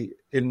especially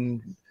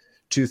in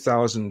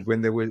 2000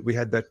 when we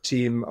had that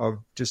team of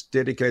just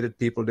dedicated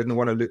people, didn't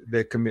want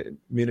their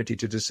community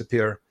to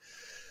disappear.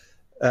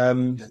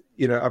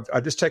 I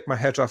just take my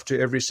hat off to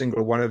every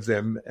single one of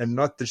them, and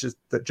not just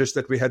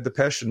that we had the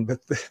passion, but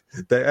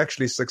they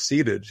actually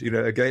succeeded,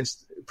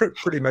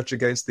 pretty much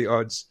against the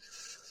odds.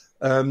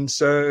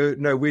 So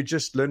no,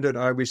 Linda and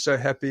I, we're so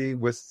happy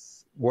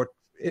with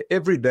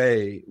every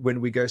day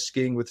when we go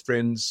skiing with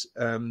friends.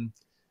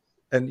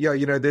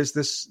 There's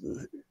this,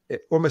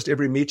 almost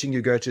every meeting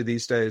you go to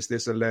these days,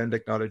 there's a land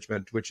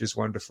acknowledgement, which is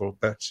wonderful.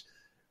 But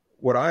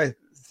what I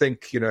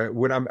think,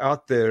 when I'm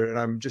out there and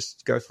I'm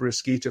just go for a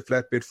ski to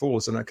Flatbed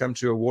Falls and I come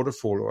to a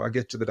waterfall or I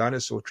get to the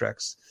dinosaur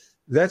tracks,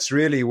 that's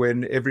really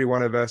when every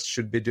one of us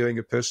should be doing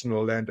a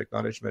personal land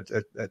acknowledgement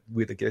at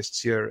we the guests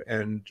here,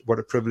 and what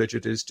a privilege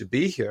it is to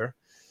be here.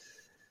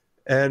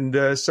 And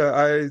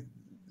so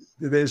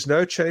there's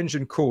no change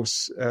in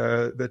course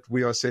that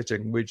we are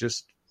setting. We're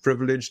just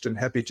privileged and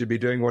happy to be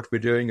doing what we're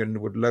doing, and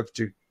would love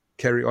to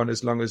carry on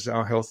as long as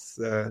our health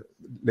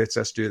lets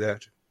us do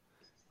that.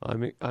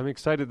 I'm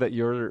excited that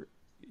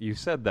you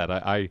said that.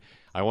 I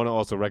want to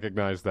also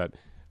recognize that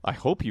I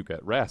hope you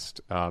get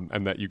rest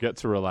and that you get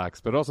to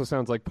relax, but it also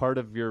sounds like part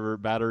of your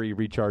battery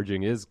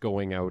recharging is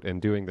going out and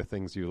doing the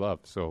things you love.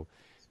 So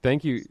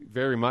thank you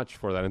very much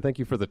for that, and thank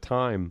you for the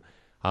time.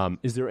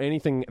 Is there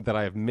anything that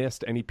I have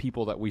missed, any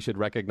people that we should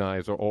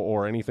recognize,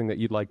 or anything that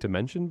you'd like to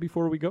mention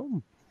before we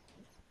go?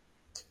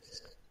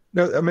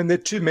 No, I mean, there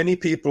are too many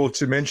people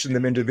to mention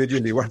them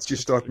individually. Once you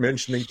start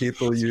mentioning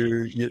people,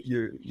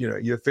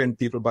 you offend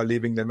people by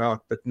leaving them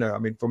out. But no, I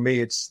mean, for me,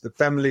 it's the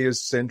family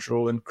is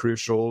central and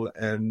crucial,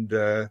 and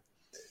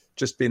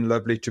just been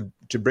lovely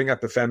to bring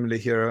up a family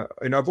here.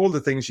 Of all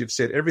the things you've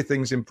said,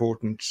 everything's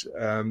important.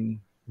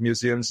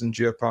 Museums and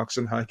geoparks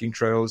and hiking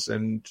trails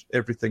and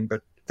everything,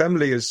 but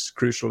family is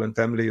crucial and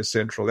family is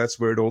central. That's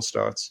where it all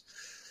starts.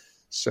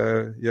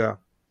 So, yeah.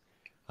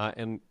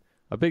 And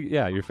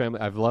your family.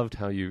 I've loved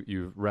how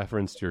you've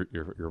referenced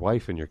your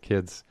wife and your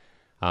kids.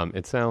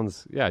 It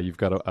sounds, you've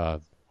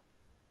got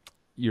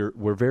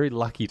we're very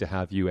lucky to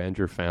have you and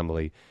your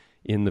family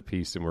in the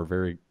piece,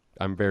 and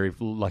I'm very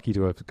lucky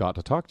to have got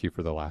to talk to you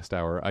for the last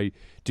hour. I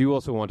do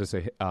also want to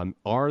say,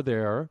 are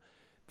there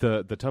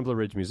the Tumbler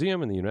Ridge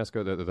Museum and the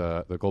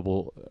UNESCO, the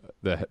global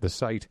the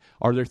site?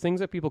 Are there things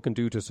that people can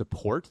do to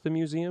support the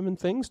museum and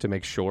things to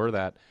make sure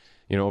that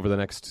over the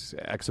next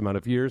X amount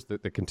of years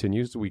that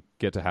continues, we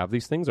get to have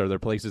these things? Are there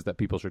places that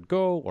people should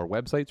go, or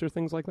websites or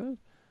things like that?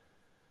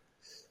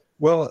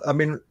 Well, I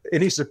mean,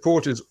 any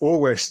support is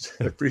always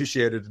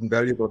appreciated and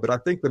valuable, but I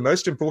think the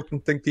most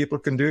important thing people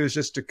can do is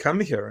just to come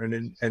here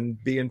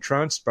and be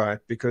entranced by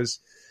it, because,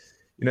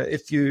 I'm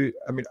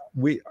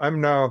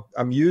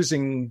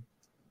using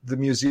the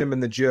museum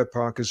and the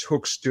geopark as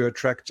hooks to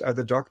attract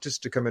other doctors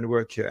to come and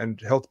work here,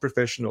 and health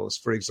professionals,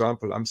 for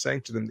example. I'm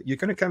saying to them, you're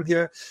going to come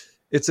here.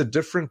 It's a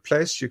different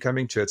place you're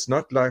coming to. It's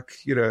not like,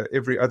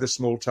 every other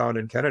small town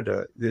in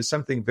Canada. There's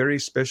something very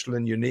special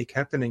and unique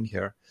happening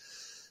here.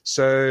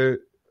 So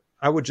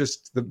I would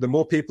just, the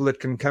more people that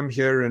can come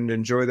here and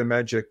enjoy the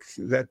magic,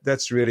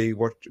 that's really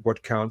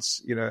what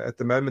counts. At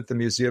the moment, the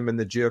museum and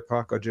the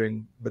geopark are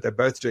doing, but they're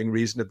both doing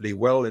reasonably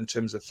well in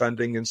terms of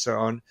funding and so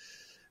on.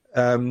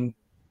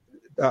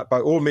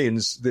 By all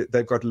means,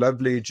 they've got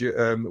lovely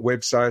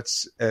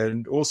websites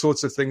and all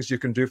sorts of things you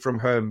can do from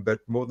home.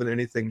 But more than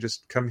anything,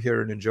 just come here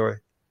and enjoy.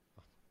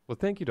 Well,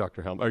 thank you,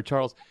 Dr. Helm. Or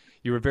Charles,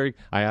 you were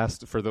I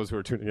asked for those who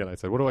are tuning in, I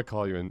said, what do I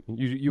call you? And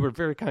you were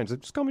very kind. So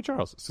just call me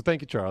Charles. So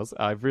thank you, Charles.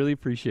 I've really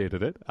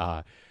appreciated it.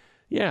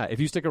 If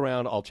you stick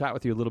around, I'll chat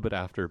with you a little bit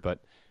after. But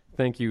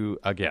thank you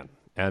again.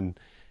 And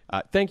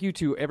thank you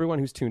to everyone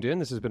who's tuned in.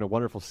 This has been a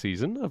wonderful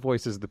season of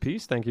Voices of the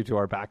Peace. Thank you to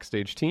our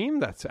backstage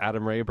team. That's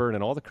Adam Rayburn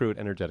and all the crew at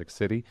Energetic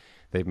City.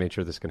 They've made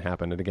sure this can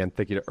happen. And again,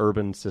 thank you to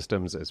Urban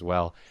Systems as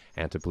well,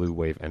 and to Blue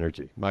Wave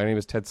Energy. My name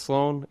is Ted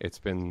Sloan. It's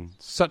been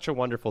such a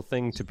wonderful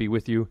thing to be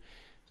with you.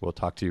 We'll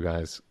talk to you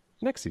guys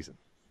next season.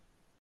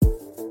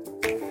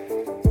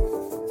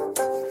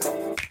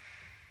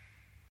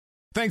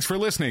 Thanks for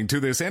listening to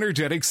this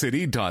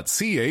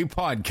energeticcity.ca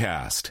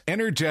podcast.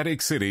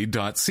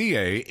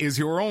 Energeticcity.ca is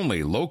your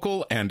only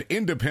local and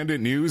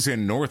independent news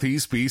in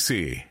Northeast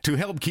BC. To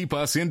help keep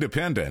us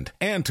independent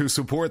and to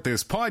support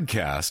this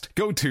podcast,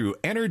 go to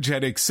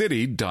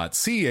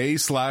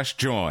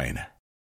energeticcity.ca/join.